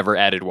never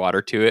added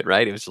water to it.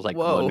 Right? It was just like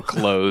one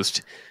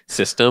closed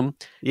system.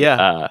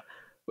 Yeah.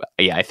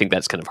 I think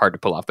that's kind of hard to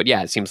pull off, but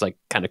yeah, it seems like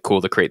kind of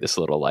cool to create this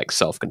little like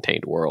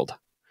self-contained world.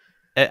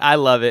 I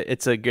love it.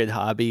 It's a good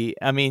hobby.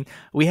 I mean,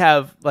 we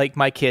have like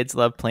my kids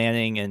love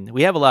planting, and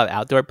we have a lot of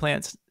outdoor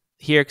plants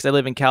here because I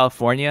live in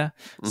California.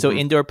 So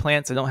indoor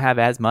plants I don't have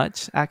as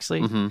much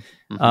actually.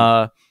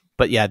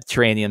 But yeah, the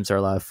terrariums are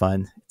a lot of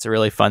fun. It's a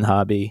really fun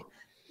hobby.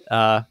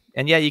 And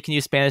yeah, you can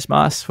use Spanish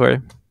moss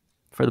for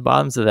the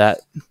bottoms of that.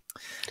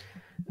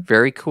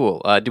 Very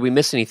cool. Do we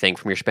miss anything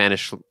from your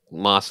Spanish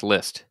moss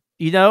list?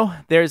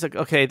 There's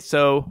okay.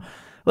 So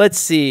let's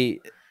see.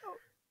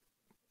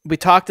 We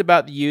talked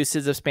about the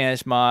uses of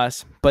Spanish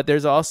moss, but there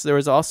was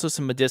also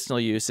some medicinal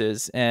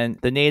uses, and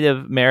the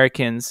Native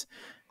Americans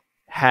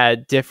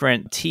had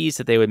different teas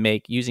that they would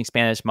make using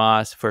Spanish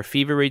moss for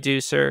fever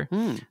reducer.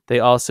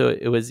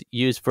 It was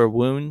used for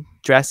wound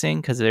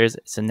dressing because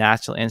it's a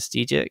natural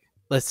anesthetic.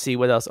 Let's see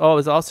what else. Oh, it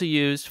was also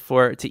used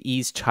to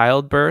ease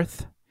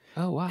childbirth.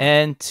 Oh wow!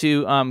 And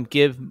to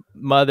give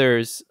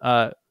mothers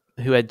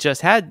who had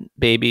just had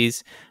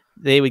babies,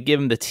 they would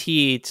give them the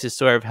tea to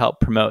sort of help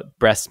promote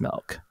breast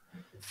milk.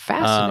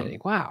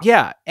 Fascinating. Wow.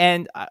 Yeah.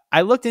 And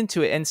I looked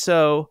into it. And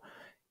so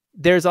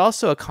there's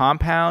also a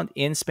compound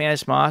in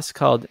Spanish moss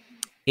called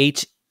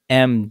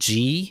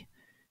HMG,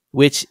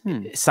 which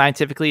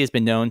scientifically has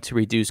been known to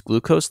reduce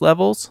glucose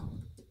levels.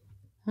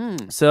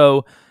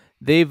 So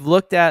they've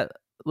looked at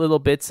little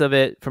bits of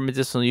it for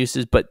medicinal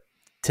uses. But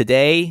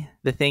today,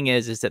 the thing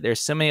is that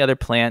there's so many other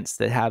plants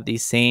that have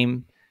these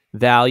same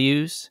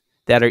values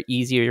that are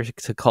easier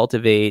to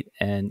cultivate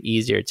and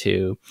easier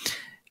to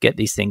get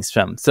these things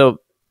from. So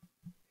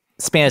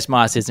Spanish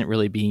moss isn't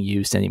really being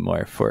used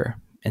anymore for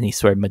any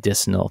sort of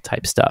medicinal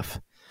type stuff.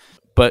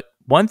 But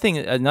one thing,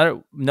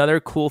 another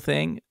cool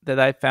thing that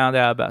I found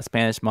out about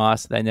Spanish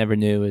moss that I never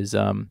knew is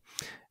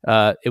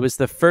it was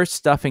the first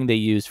stuffing they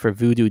used for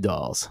voodoo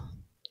dolls.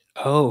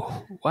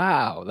 Oh,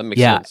 wow. That makes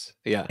sense.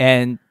 Yeah.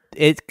 And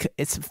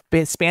it's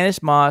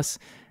Spanish moss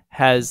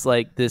has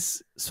like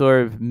this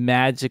sort of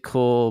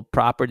magical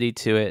property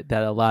to it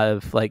that a lot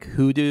of like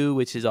hoodoo,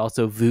 which is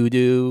also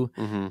voodoo,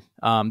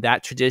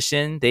 that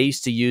tradition, they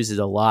used to use it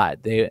a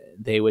lot.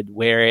 They would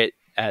wear it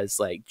as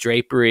like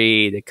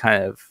drapery to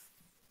kind of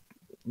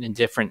in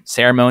different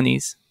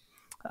ceremonies.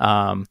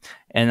 And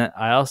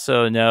I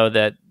also know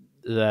that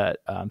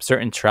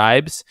certain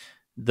tribes,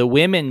 the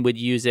women would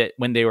use it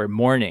when they were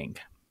mourning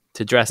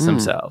to dress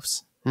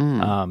themselves.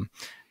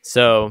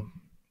 So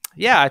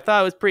yeah, I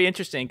thought it was pretty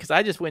interesting because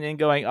I just went in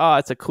going, oh,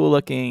 it's a cool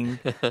looking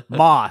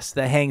moss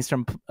that hangs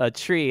from a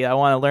tree. I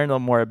want to learn a little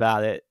more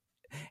about it.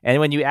 And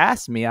when you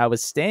asked me, I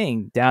was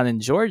staying down in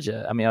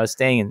Georgia. I mean, I was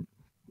staying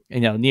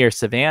in, near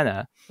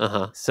Savannah.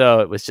 So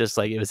it was just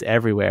like, it was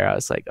everywhere. I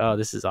was like, oh,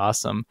 this is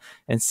awesome.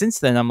 And since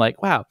then I'm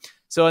like, wow.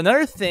 So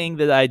another thing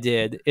that I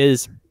did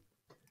is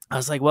I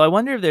was like, well, I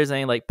wonder if there's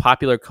any like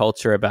popular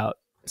culture about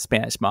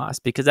Spanish moss,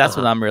 because that's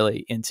what I'm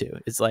really into.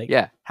 It's like,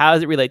 how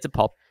does it relate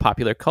to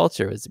popular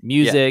culture? Is it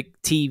music,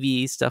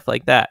 TV, stuff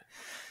like that?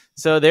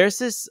 So there's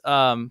this,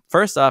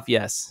 first off,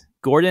 yes,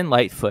 Gordon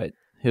Lightfoot,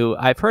 who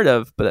I've heard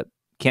of, but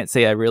can't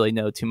say I really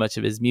know too much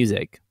of his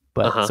music,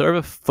 but sort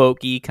of a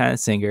folky kind of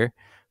singer.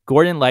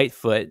 Gordon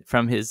Lightfoot,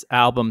 from his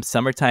album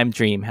Summertime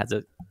Dream, has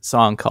a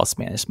song called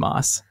Spanish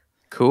Moss.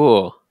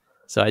 Cool.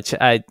 So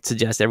I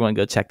suggest everyone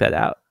go check that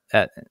out.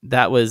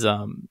 That was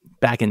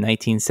back in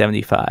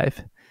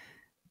 1975.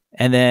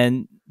 And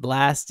then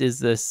last is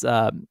this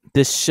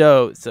this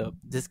show. So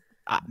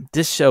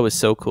this show is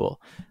so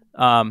cool.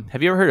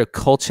 Have you ever heard of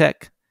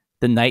Kolchak,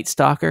 the Night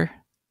Stalker?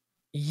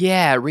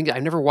 Yeah,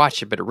 I've never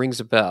watched it, but it rings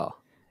a bell.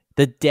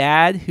 The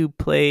dad who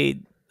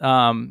played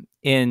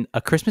in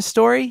A Christmas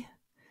Story.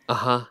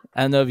 I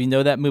don't know if you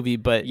know that movie,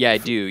 but yeah, I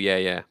do.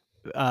 Yeah.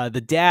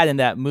 The dad in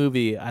that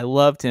movie, I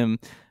loved him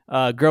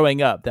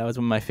growing up. That was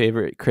one of my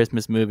favorite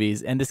Christmas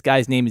movies. And this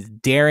guy's name is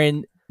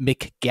Darren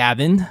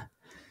McGavin.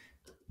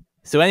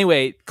 So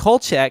anyway,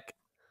 Kolchak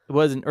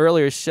was an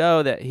earlier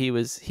show that he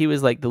was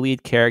like the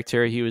lead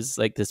character. He was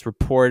like this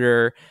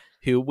reporter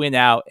who went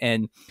out,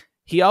 and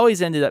he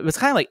always ended up, it was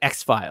kind of like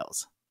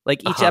X-Files.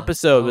 Like each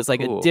episode was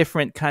like a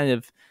different kind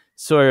of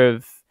sort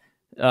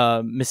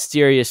of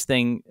mysterious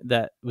thing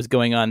that was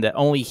going on that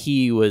only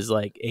he was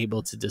like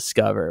able to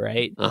discover,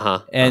 right?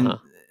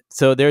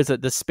 So there's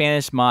the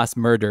Spanish Moss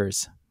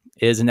Murders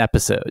is an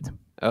episode.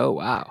 Oh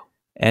wow.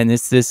 And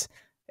it's this,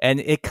 and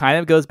it kind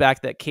of goes back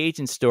to that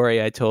Cajun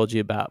story I told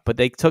you about, but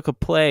they took a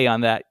play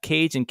on that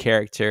Cajun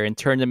character and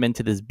turned him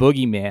into this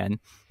boogeyman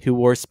who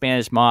wore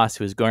Spanish moss,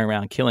 who was going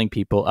around killing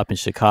people up in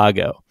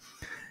Chicago.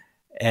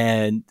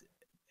 And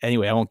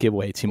anyway, I won't give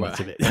away too much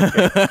of it.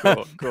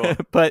 Okay, cool.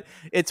 But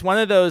it's one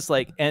of those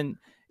like, and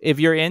if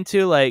you're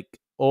into like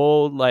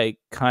old, like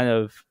kind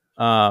of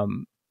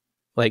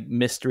like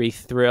mystery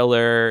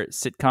thriller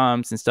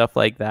sitcoms and stuff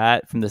like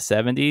that from the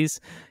 70s,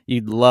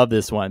 you'd love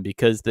this one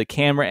because the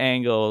camera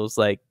angles,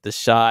 like the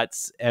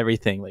shots,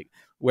 everything, like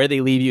where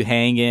they leave you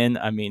hanging.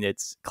 I mean,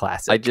 it's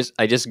classic. I just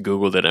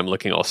Googled it. I'm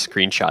looking all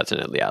screenshots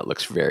and it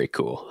looks very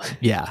cool.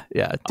 Yeah,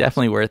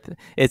 definitely worth it.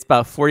 It's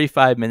about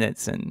 45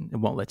 minutes and it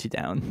won't let you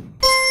down.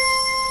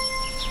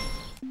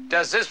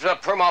 Does this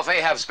Permalfe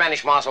have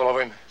Spanish moss all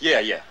over him? Yeah.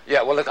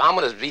 Yeah, well, look, I'm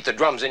going to beat the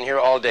drums in here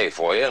all day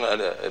for you,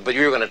 but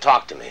you're going to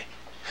talk to me.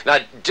 Now,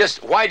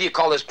 just why do you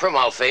call this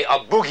Permalfe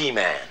a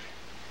boogeyman?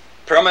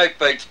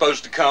 Permalfe is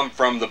supposed to come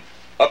from the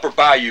upper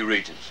bayou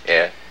regions.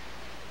 Yeah?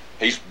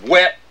 He's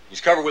wet,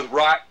 he's covered with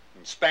rock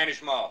and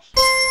Spanish moss.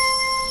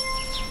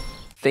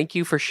 Thank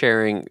you for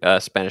sharing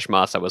Spanish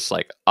moss. That was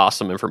like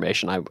awesome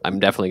information. I'm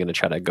definitely going to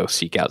try to go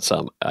seek out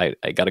some. I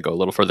got to go a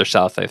little further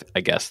south,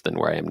 I guess, than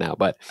where I am now.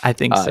 But I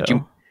think so.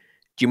 Do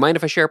you mind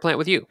if I share a plant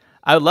with you?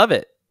 I would love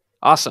it.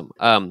 Awesome.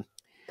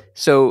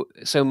 So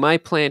my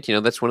plant,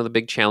 that's one of the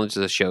big challenges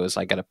of the show is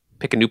I got to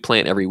pick a new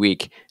plant every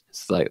week.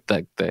 It's like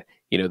the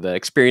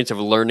experience of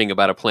learning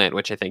about a plant,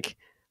 which I think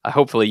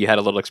hopefully you had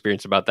a little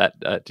experience about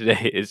that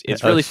today.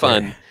 It's really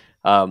fun.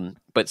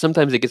 But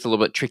sometimes it gets a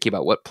little bit tricky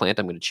about what plant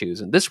I'm going to choose.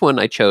 And this one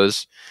I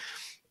chose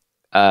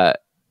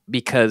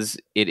because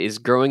it is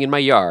growing in my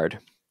yard,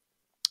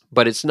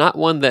 but it's not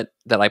one that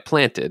I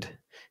planted.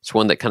 It's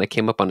one that kind of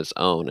came up on its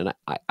own. And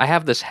I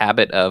have this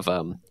habit of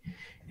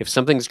if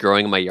something's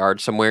growing in my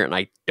yard somewhere and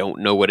I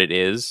don't know what it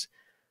is,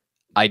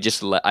 I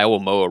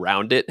will mow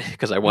around it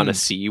because I want to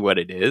see what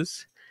it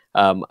is.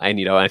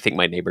 I think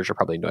my neighbors are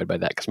probably annoyed by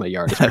that because my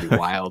yard is pretty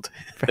wild.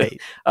 Right.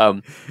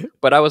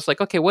 But I was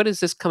like, okay, what is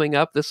this coming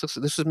up? This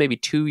was maybe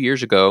 2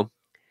 years ago.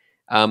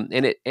 And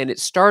it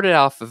started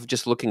off of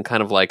just looking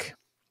kind of like,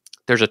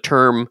 there's a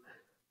term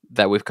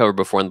that we've covered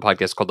before in the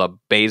podcast called a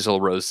basal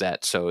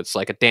rosette. So it's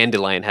like a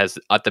dandelion has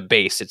at the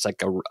base, it's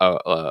like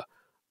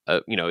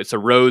it's a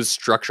rose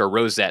structure, a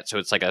rosette, so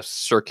it's like a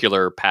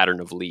circular pattern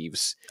of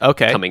leaves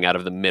coming out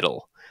of the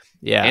middle.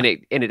 Yeah. And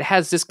it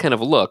has this kind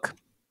of look,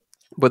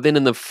 but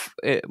then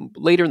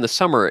later in the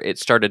summer, it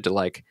started to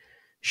like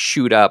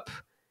shoot up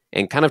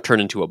and kind of turn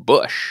into a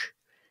bush.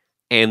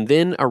 And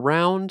then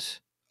around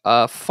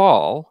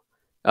fall,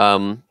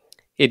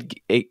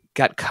 it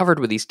got covered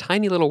with these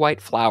tiny little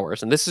white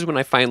flowers. And this is when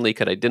I finally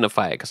could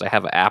identify it, because I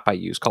have an app I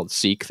use called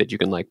Seek that you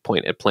can like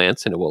point at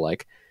plants and it will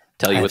like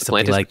tell you what the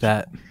plant is. Like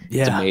that.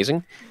 Yeah. It's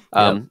amazing.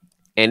 And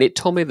it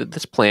told me that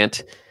this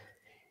plant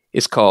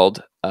is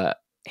called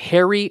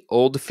hairy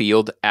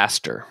oldfield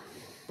aster.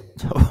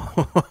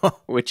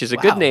 Which is a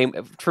good name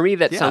for me.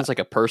 That sounds like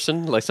a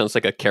person. Like sounds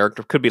like a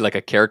character. Could be like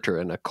a character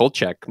in a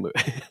Kolchak movie.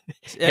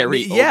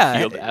 Harry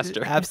Oldfield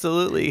Aster.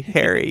 Absolutely,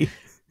 Harry.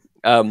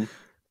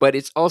 But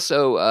it's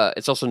also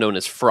known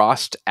as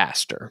frost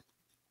aster.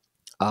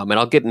 And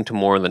I'll get into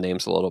more of the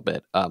names a little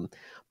bit.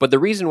 But the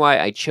reason why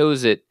I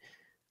chose it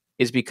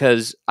is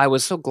because I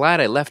was so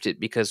glad I left it,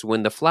 because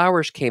when the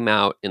flowers came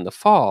out in the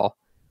fall,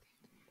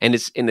 and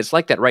it's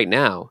like that right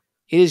now,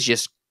 it is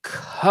just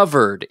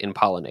covered in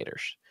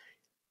pollinators.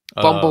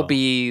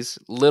 Bumblebees,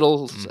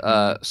 little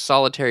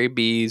solitary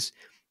bees,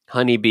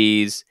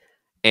 honeybees,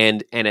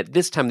 and at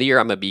this time of the year,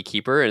 I'm a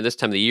beekeeper, and at this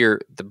time of the year,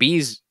 the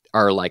bees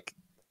are like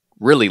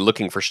really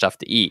looking for stuff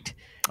to eat.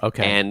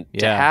 Okay, and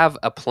to have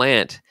a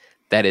plant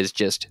that is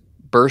just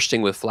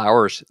bursting with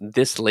flowers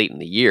this late in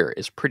the year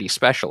is pretty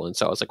special. And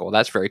so I was like, well,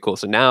 that's very cool.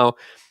 So now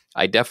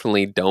I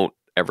definitely don't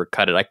ever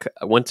cut it.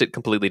 Once it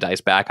completely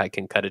dies back, I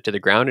can cut it to the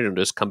ground and it'll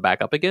just come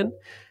back up again.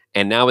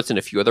 And now it's in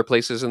a few other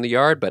places in the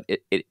yard, but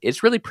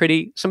it's really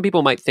pretty. Some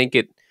people might think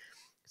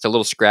it's a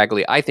little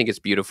scraggly. I think it's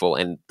beautiful,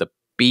 and the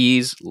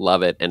bees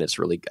love it, and it's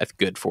really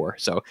good for.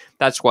 So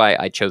that's why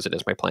I chose it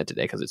as my plant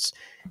today, because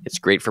it's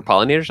great for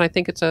pollinators, and I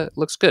think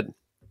looks good.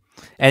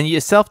 And you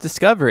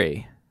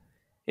self-discovery.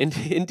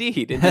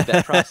 Indeed,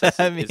 that process.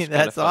 I mean,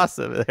 that's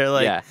awesome. They're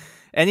like,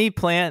 any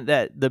plant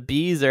that the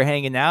bees are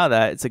hanging out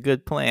at, it's a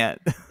good plant.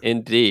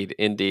 Indeed.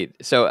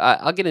 So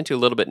I'll get into a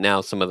little bit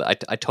now. Some of the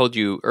I told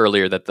you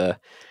earlier that the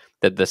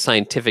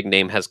scientific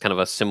name has kind of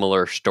a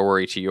similar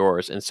story to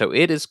yours. And so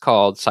it is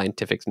called,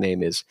 scientific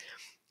name is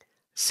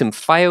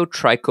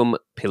Symphyotrichum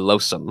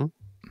pilosum.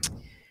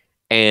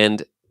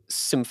 And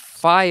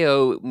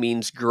symphyo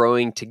means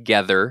growing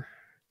together,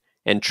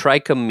 and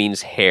trichum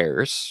means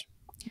hairs.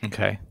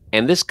 Okay.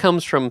 And this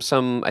comes from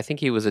I think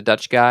he was a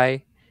Dutch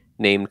guy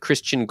named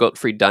Christian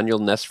Gottfried Daniel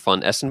Ness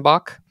von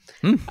Essenbach.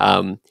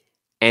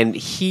 And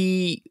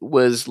he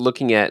was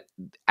looking at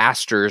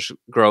asters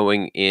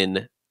growing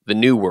in the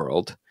New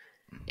World,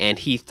 and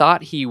he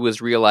thought he was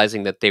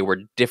realizing that they were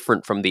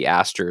different from the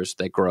asters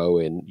that grow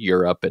in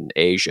Europe and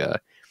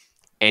Asia.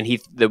 And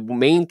the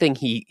main thing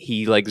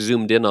he like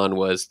zoomed in on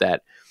was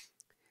that,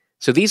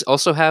 so these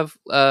also have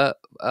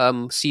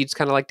seeds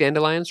kind of like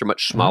dandelions. They're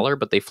much smaller,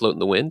 but they float in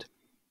the wind.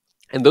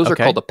 And those are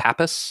called a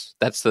pappus.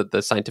 That's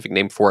the scientific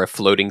name for a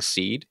floating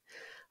seed.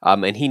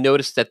 And he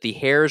noticed that the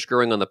hairs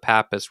growing on the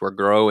pappus were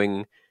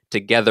growing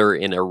together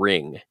in a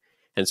ring.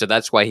 And so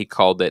that's why he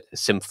called it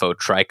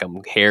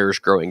Symphotrichum, hairs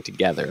growing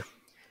together.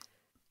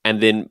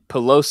 And then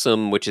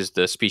pilosum, which is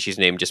the species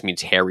name, just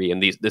means hairy.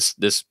 And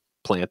this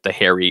plant, the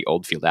hairy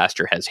oldfield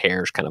aster, has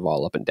hairs kind of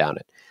all up and down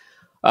it.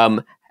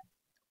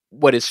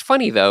 What is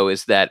funny, though,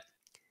 is that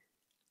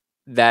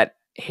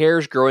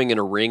hairs growing in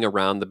a ring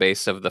around the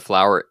base of the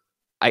flower,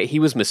 he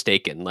was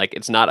mistaken. Like,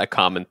 it's not a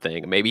common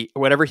thing. Maybe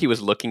whatever he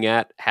was looking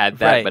at had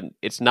that, but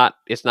it's not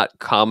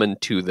common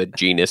to the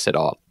genus at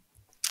all.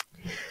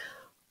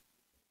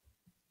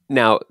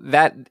 Now,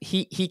 that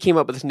he came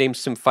up with this name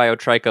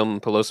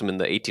Symphyotrichum pilosum in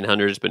the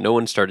 1800s, but no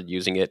one started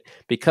using it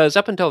because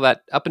up until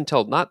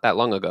not that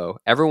long ago,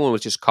 everyone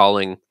was just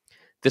calling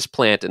this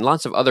plant and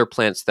lots of other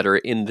plants that are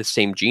in the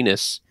same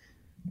genus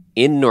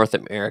in North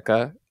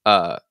America,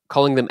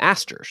 calling them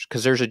asters,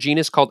 because there's a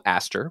genus called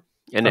Aster,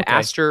 and an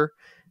aster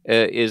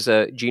is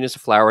a genus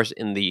of flowers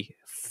in the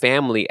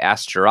family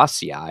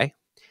Asteraceae.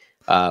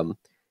 And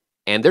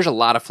there's a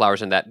lot of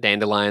flowers in that.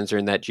 Dandelions are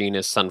in that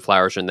genus.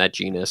 Sunflowers are in that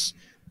genus.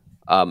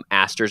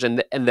 Asters.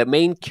 And the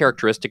main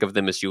characteristic of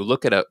them is you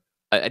look at a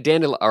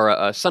dandelion, or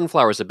a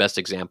sunflower is the best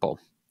example.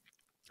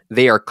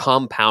 They are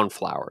compound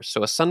flowers.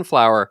 So a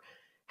sunflower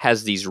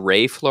has these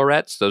ray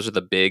florets. Those are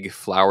the big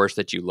flowers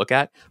that you look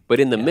at. But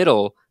in the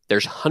middle,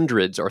 there's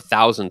hundreds or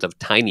thousands of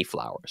tiny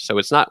flowers. So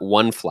it's not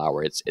one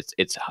flower. It's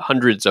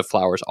hundreds of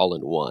flowers all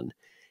in one.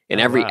 And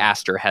every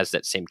aster has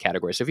that same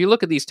category. So if you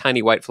look at these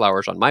tiny white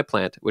flowers on my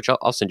plant, which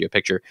I'll send you a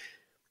picture,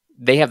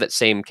 they have that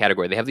same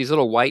category. They have these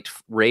little white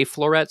ray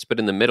florets, but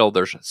in the middle,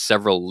 there's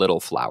several little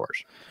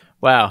flowers.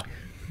 Wow.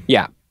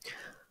 Yeah.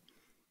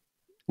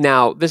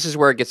 Now, this is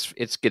where it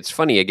gets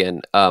funny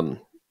again. In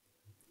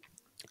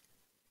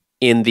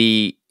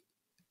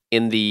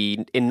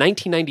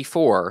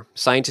 1994,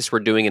 scientists were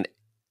doing an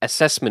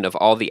assessment of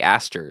all the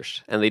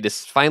asters, and they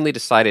finally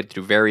decided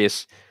through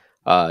various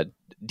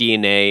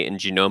DNA and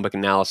genomic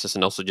analysis,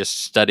 and also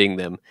just studying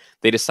them,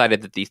 they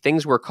decided that the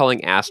things we're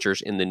calling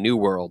asters in the New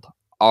World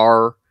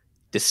are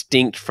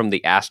distinct from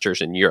the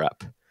asters in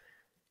Europe.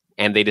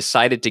 and they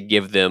decided to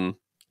give them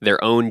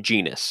their own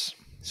genus.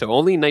 So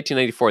only in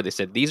 1994 they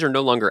said these are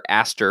no longer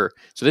Aster.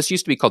 So this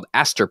used to be called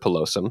Aster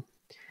pilosum,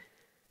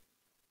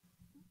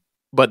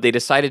 but they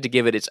decided to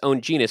give it its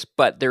own genus.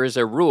 But there is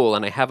a rule,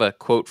 and I have a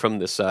quote from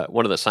this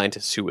one of the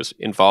scientists who was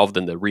involved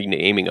in the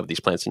renaming of these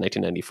plants in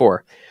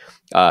 1994.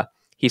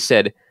 He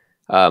said,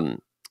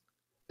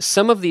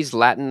 some of these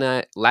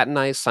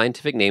Latinized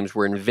scientific names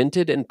were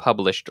invented and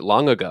published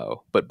long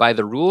ago, but by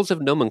the rules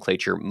of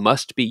nomenclature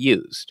must be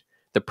used.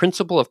 The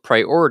principle of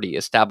priority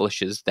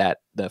establishes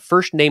that the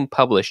first name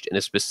published in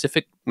a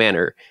specific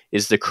manner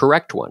is the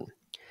correct one.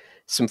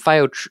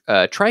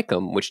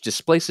 Symphyotrichum, which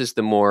displaces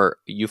the more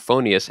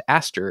euphonious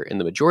aster in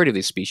the majority of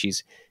these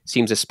species,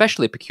 seems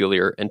especially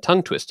peculiar and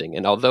tongue-twisting,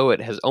 and although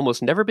it has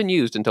almost never been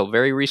used until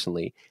very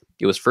recently,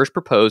 it was first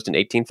proposed in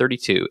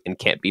 1832 and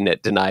can't be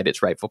denied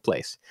its rightful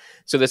place.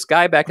 So this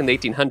guy back in the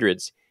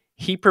 1800s,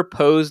 he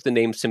proposed the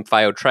name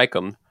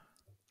Symphyotrichum,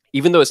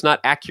 even though it's not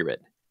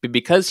accurate. But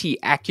because he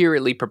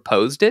accurately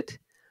proposed it,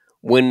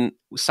 when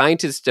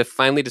scientists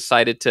finally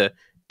decided to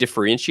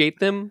differentiate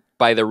them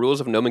by the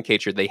rules of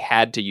nomenclature, they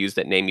had to use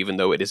that name, even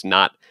though it is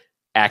not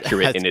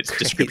accurate in its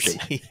description.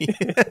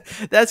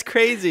 That's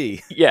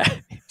crazy. Yeah.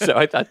 So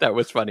I thought that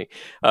was funny.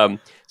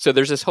 So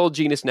there's this whole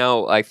genus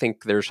now. I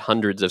think there's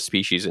hundreds of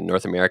species in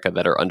North America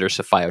that are under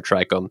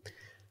Symphyotrichum.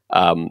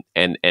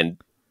 And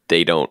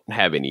they don't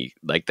have any,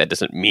 like, that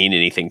doesn't mean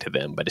anything to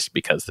them, but it's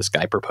because this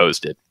guy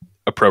proposed it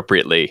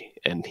appropriately,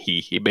 and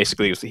he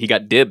basically he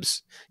got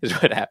dibs is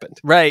what happened.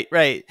 Right.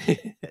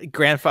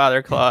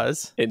 Grandfather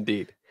clause.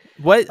 Indeed.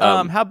 What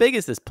how big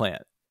is this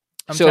plant?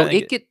 So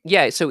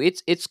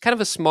it's kind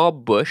of a small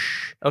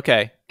bush.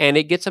 Okay. And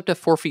it gets up to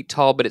 4 feet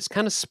tall, but it's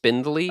kind of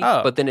spindly.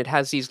 But then it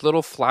has these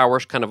little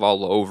flowers kind of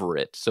all over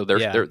it. So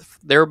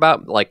they're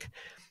about like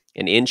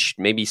an inch,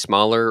 maybe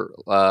smaller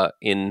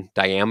in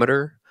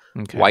diameter.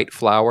 Okay. White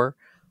flower.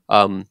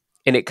 And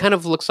it kind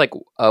of looks like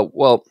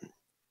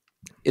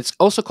it's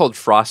also called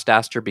frost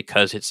aster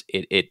because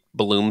it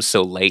blooms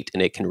so late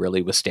and it can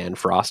really withstand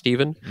frost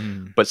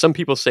even. But some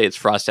people say it's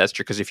frost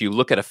aster because if you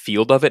look at a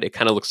field of it, it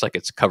kind of looks like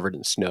it's covered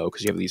in snow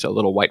because you have these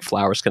little white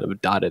flowers kind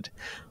of dotted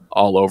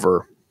all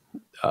over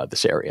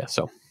this area.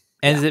 So,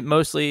 and is it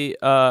mostly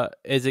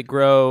is it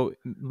grow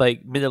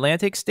like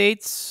mid-Atlantic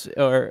states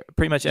or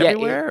pretty much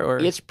everywhere? Or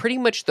it's pretty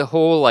much the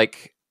whole,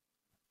 like,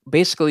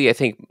 basically I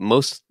think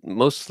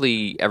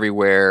mostly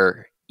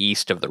everywhere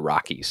east of the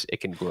Rockies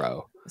it can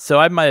grow. So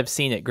I might have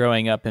seen it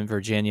growing up in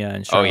Virginia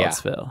and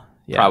Charlottesville.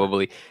 Yeah.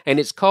 Probably. And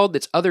its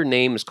other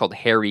name is called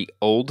hairy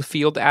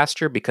oldfield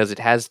aster because it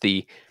has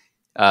the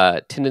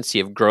tendency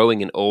of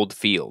growing in old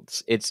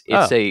fields. It's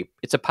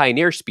a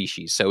pioneer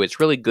species, so it's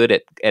really good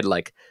at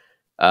like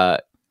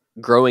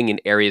growing in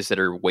areas that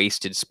are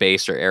wasted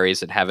space or areas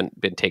that haven't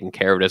been taken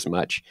care of as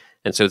much.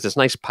 And so it's this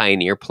nice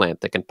pioneer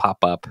plant that can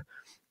pop up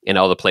in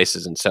all the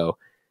places. And so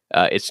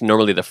it's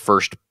normally the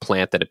first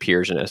plant that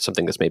appears in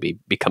something that's maybe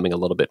becoming a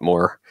little bit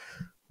more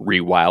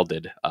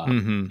rewilded,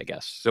 I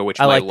guess. So which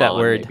I like that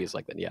word. Maybe is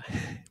like that, yeah.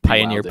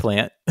 Pioneer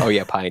plant. Oh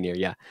yeah, pioneer,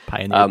 yeah.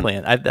 Pioneer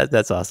plant.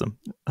 That's awesome.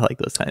 I like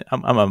those.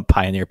 I'm a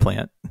pioneer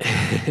plant.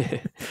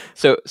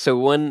 So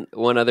one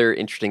other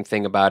interesting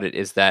thing about it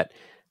is that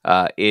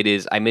it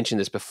is. I mentioned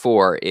this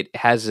before. It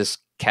has this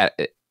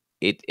it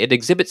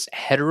exhibits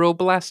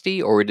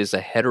heteroblasty, or it is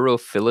a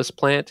heterophilous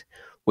plant,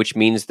 which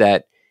means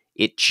that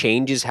it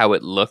changes how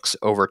it looks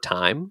over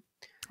time.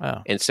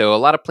 Oh. And so a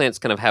lot of plants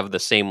kind of have the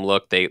same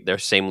look, their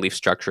same leaf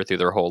structure through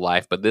their whole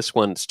life. But this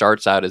one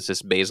starts out as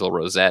this basal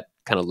rosette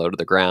kind of low to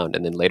the ground.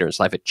 And then later in its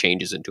life, it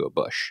changes into a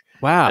bush.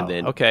 Wow. And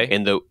then, okay.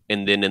 And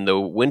then in the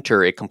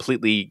winter, it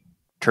completely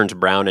turns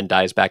brown and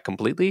dies back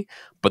completely.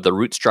 But the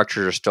root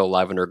structures are still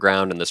alive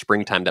underground. In the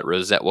springtime, that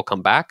rosette will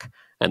come back.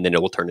 And then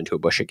it will turn into a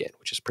bush again,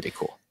 which is pretty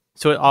cool.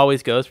 So it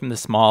always goes from the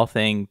small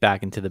thing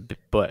back into the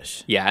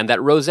bush. Yeah, and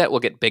that rosette will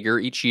get bigger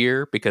each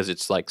year because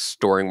it's like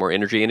storing more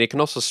energy, and it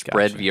can also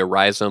spread via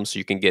rhizomes, so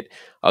you can get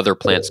other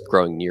plants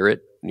growing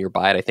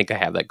nearby it. I think I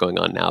have that going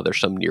on now. There's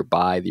some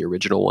nearby the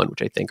original one,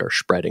 which I think are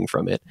spreading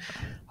from it.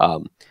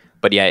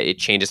 But yeah, it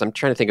changes. I'm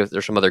trying to think if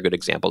there's some other good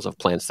examples of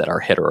plants that are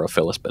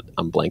heterophilous, but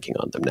I'm blanking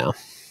on them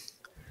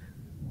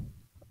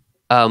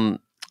now.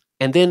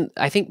 And then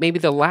I think maybe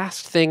the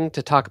last thing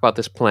to talk about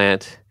this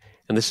plant,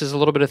 and this is a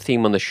little bit of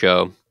theme on the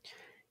show,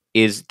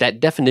 is that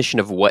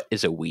definition of what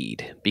is a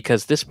weed,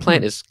 because this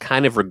plant is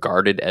kind of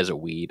regarded as a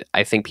weed.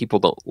 I think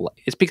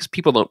it's because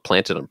people don't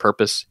plant it on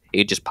purpose.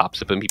 It just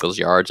pops up in people's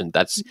yards, and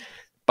that's,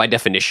 by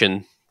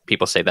definition,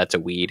 people say that's a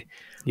weed.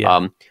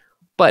 Yeah.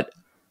 But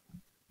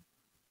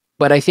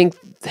I think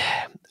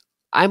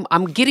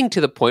I'm getting to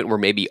the point where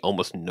maybe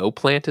almost no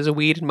plant is a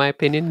weed, in my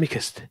opinion,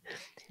 because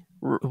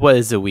what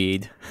is a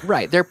weed?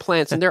 Right. They're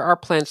plants, and there are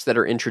plants that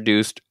are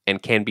introduced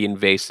and can be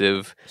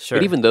invasive. Sure.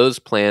 But even those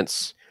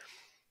plants,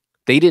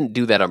 they didn't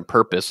do that on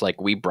purpose.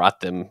 Like, we brought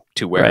them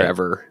to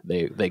wherever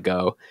they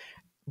go.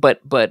 But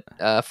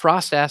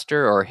frost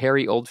aster, or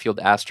hairy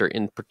oldfield aster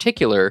in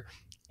particular,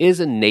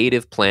 is a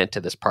native plant to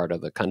this part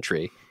of the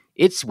country.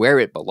 it's where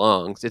it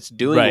belongs. It's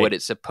doing Right. what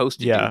it's supposed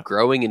to Yeah. do,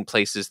 growing in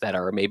places that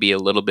are maybe a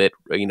little bit,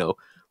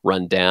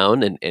 run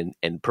down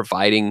and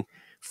providing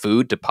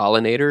food to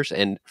pollinators.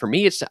 And for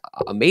me, it's an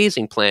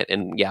amazing plant.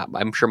 And yeah,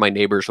 I'm sure my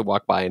neighbors will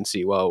walk by and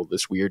see, whoa,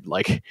 this weird,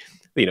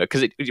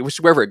 because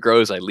wherever it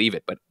grows, I leave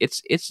it, but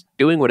it's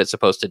doing what it's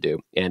supposed to do.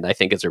 And I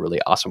think it's a really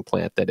awesome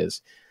plant that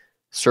is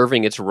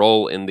serving its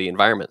role in the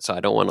environment. So I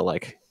don't want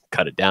to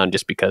cut it down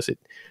just because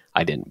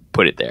I didn't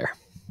put it there.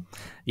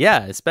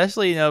 Yeah,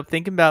 especially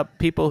thinking about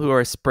people who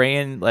are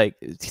spraying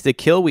to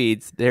kill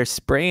weeds. They're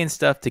spraying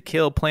stuff to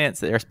kill plants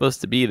that are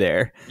supposed to be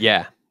there.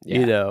 Yeah.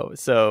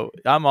 So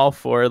I'm all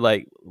for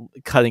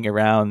cutting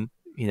around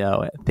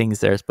things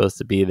that are supposed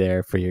to be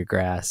there for your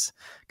grass,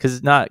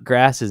 because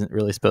grass isn't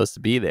really supposed to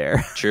be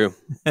there. True.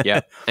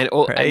 Yeah. And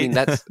Right?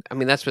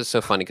 that's what's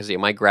so funny, because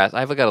my grass,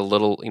 I've got a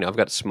little, I've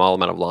got a small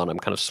amount of lawn. I'm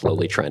kind of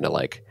slowly trying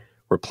to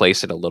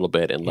replace it a little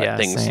bit and let Yeah,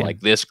 things same.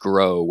 like this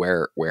grow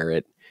where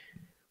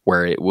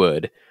it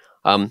would.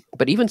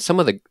 But even some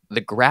of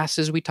the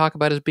grasses we talk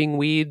about as being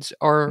weeds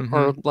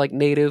are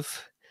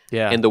native.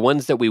 Yeah. And the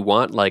ones that we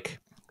want, like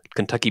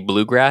Kentucky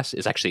bluegrass,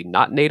 is actually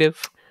not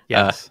native.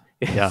 Yes.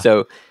 Yeah.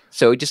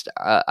 So just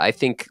I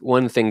think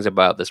one of the things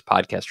about this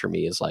podcast for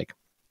me is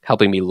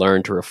helping me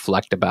learn to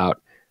reflect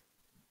about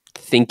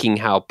thinking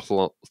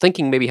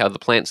maybe how the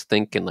plants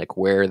think and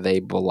where they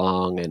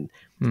belong, and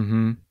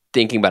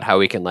thinking about how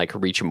we can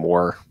reach a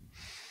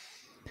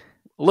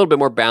little bit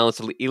more balance,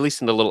 at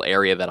least in the little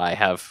area that I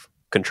have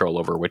control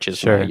over, which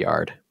is my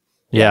yard.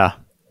 Yeah.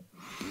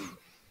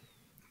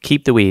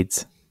 Keep the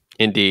weeds.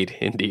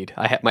 Indeed.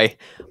 I had my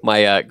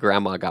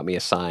grandma got me a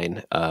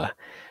sign a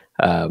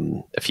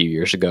few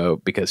years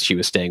ago because she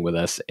was staying with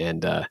us,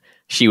 and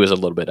she was a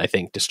little bit, I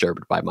think,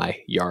 disturbed by my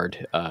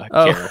yard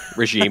care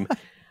regime.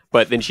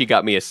 But then she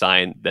got me a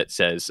sign that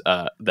says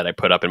that I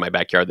put up in my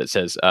backyard that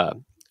says,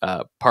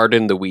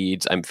 "Pardon the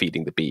weeds, I'm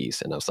feeding the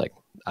bees." And I was like,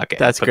 "Okay,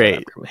 That's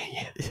great."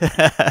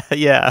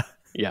 Yeah.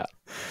 Yeah.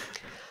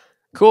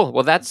 Cool.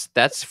 Well,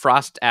 that's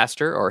Frost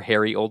Aster, or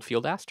hairy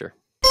oldfield aster.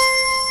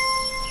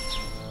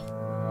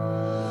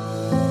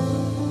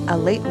 A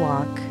Late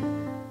Walk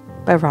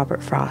by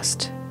Robert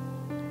Frost.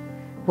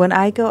 When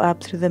I go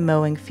up through the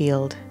mowing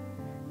field,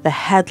 the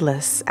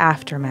headless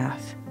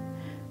aftermath,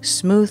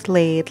 smooth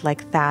laid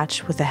like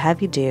thatch with a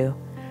heavy dew,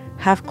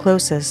 half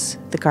closes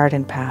the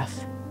garden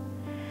path.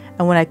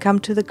 And when I come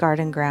to the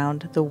garden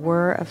ground, the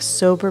whir of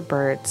sober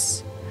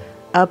birds,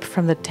 up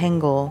from the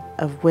tangle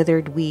of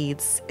withered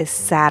weeds, is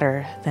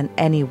sadder than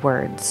any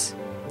words.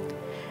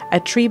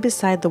 A tree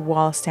beside the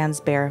wall stands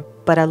bare,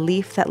 but a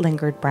leaf that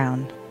lingered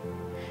brown.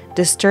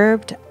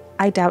 Disturbed,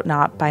 I doubt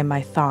not, by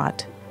my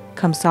thought,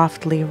 come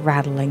softly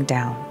rattling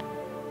down.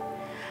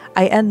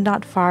 I end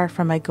not far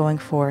from my going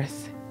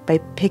forth, by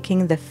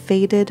picking the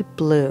faded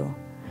blue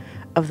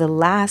of the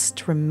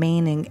last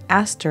remaining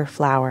aster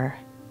flower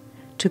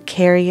to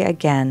carry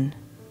again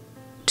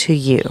to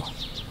you.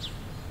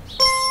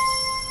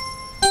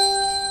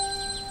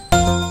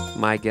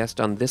 My guest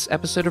on this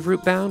episode of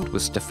Rootbound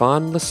was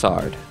Stefan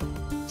Lessard.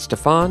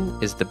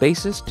 Stefan is the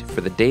bassist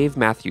for the Dave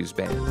Matthews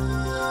Band.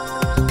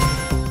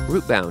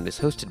 Rootbound is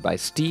hosted by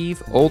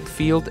Steve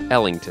Oldfield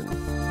Ellington.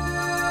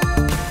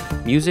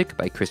 Music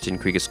by Christian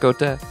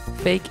Kriegescota.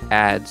 Fake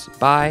ads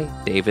by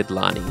David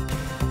Lonnie.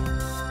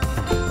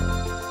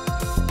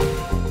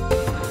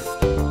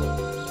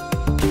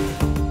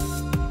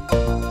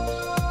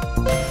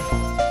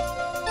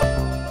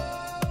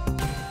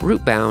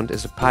 Rootbound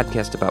is a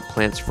podcast about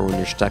plants for when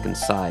you're stuck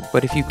inside,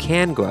 but if you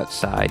can go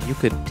outside, you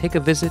could take a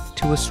visit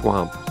to a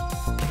swamp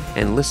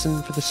and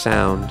listen for the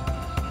sound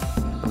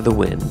of the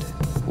wind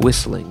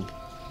whistling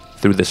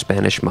through the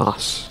Spanish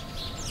moss.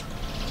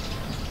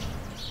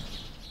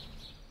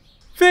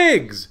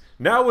 Figs!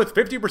 Now with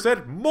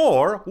 50%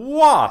 more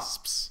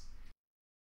wasps!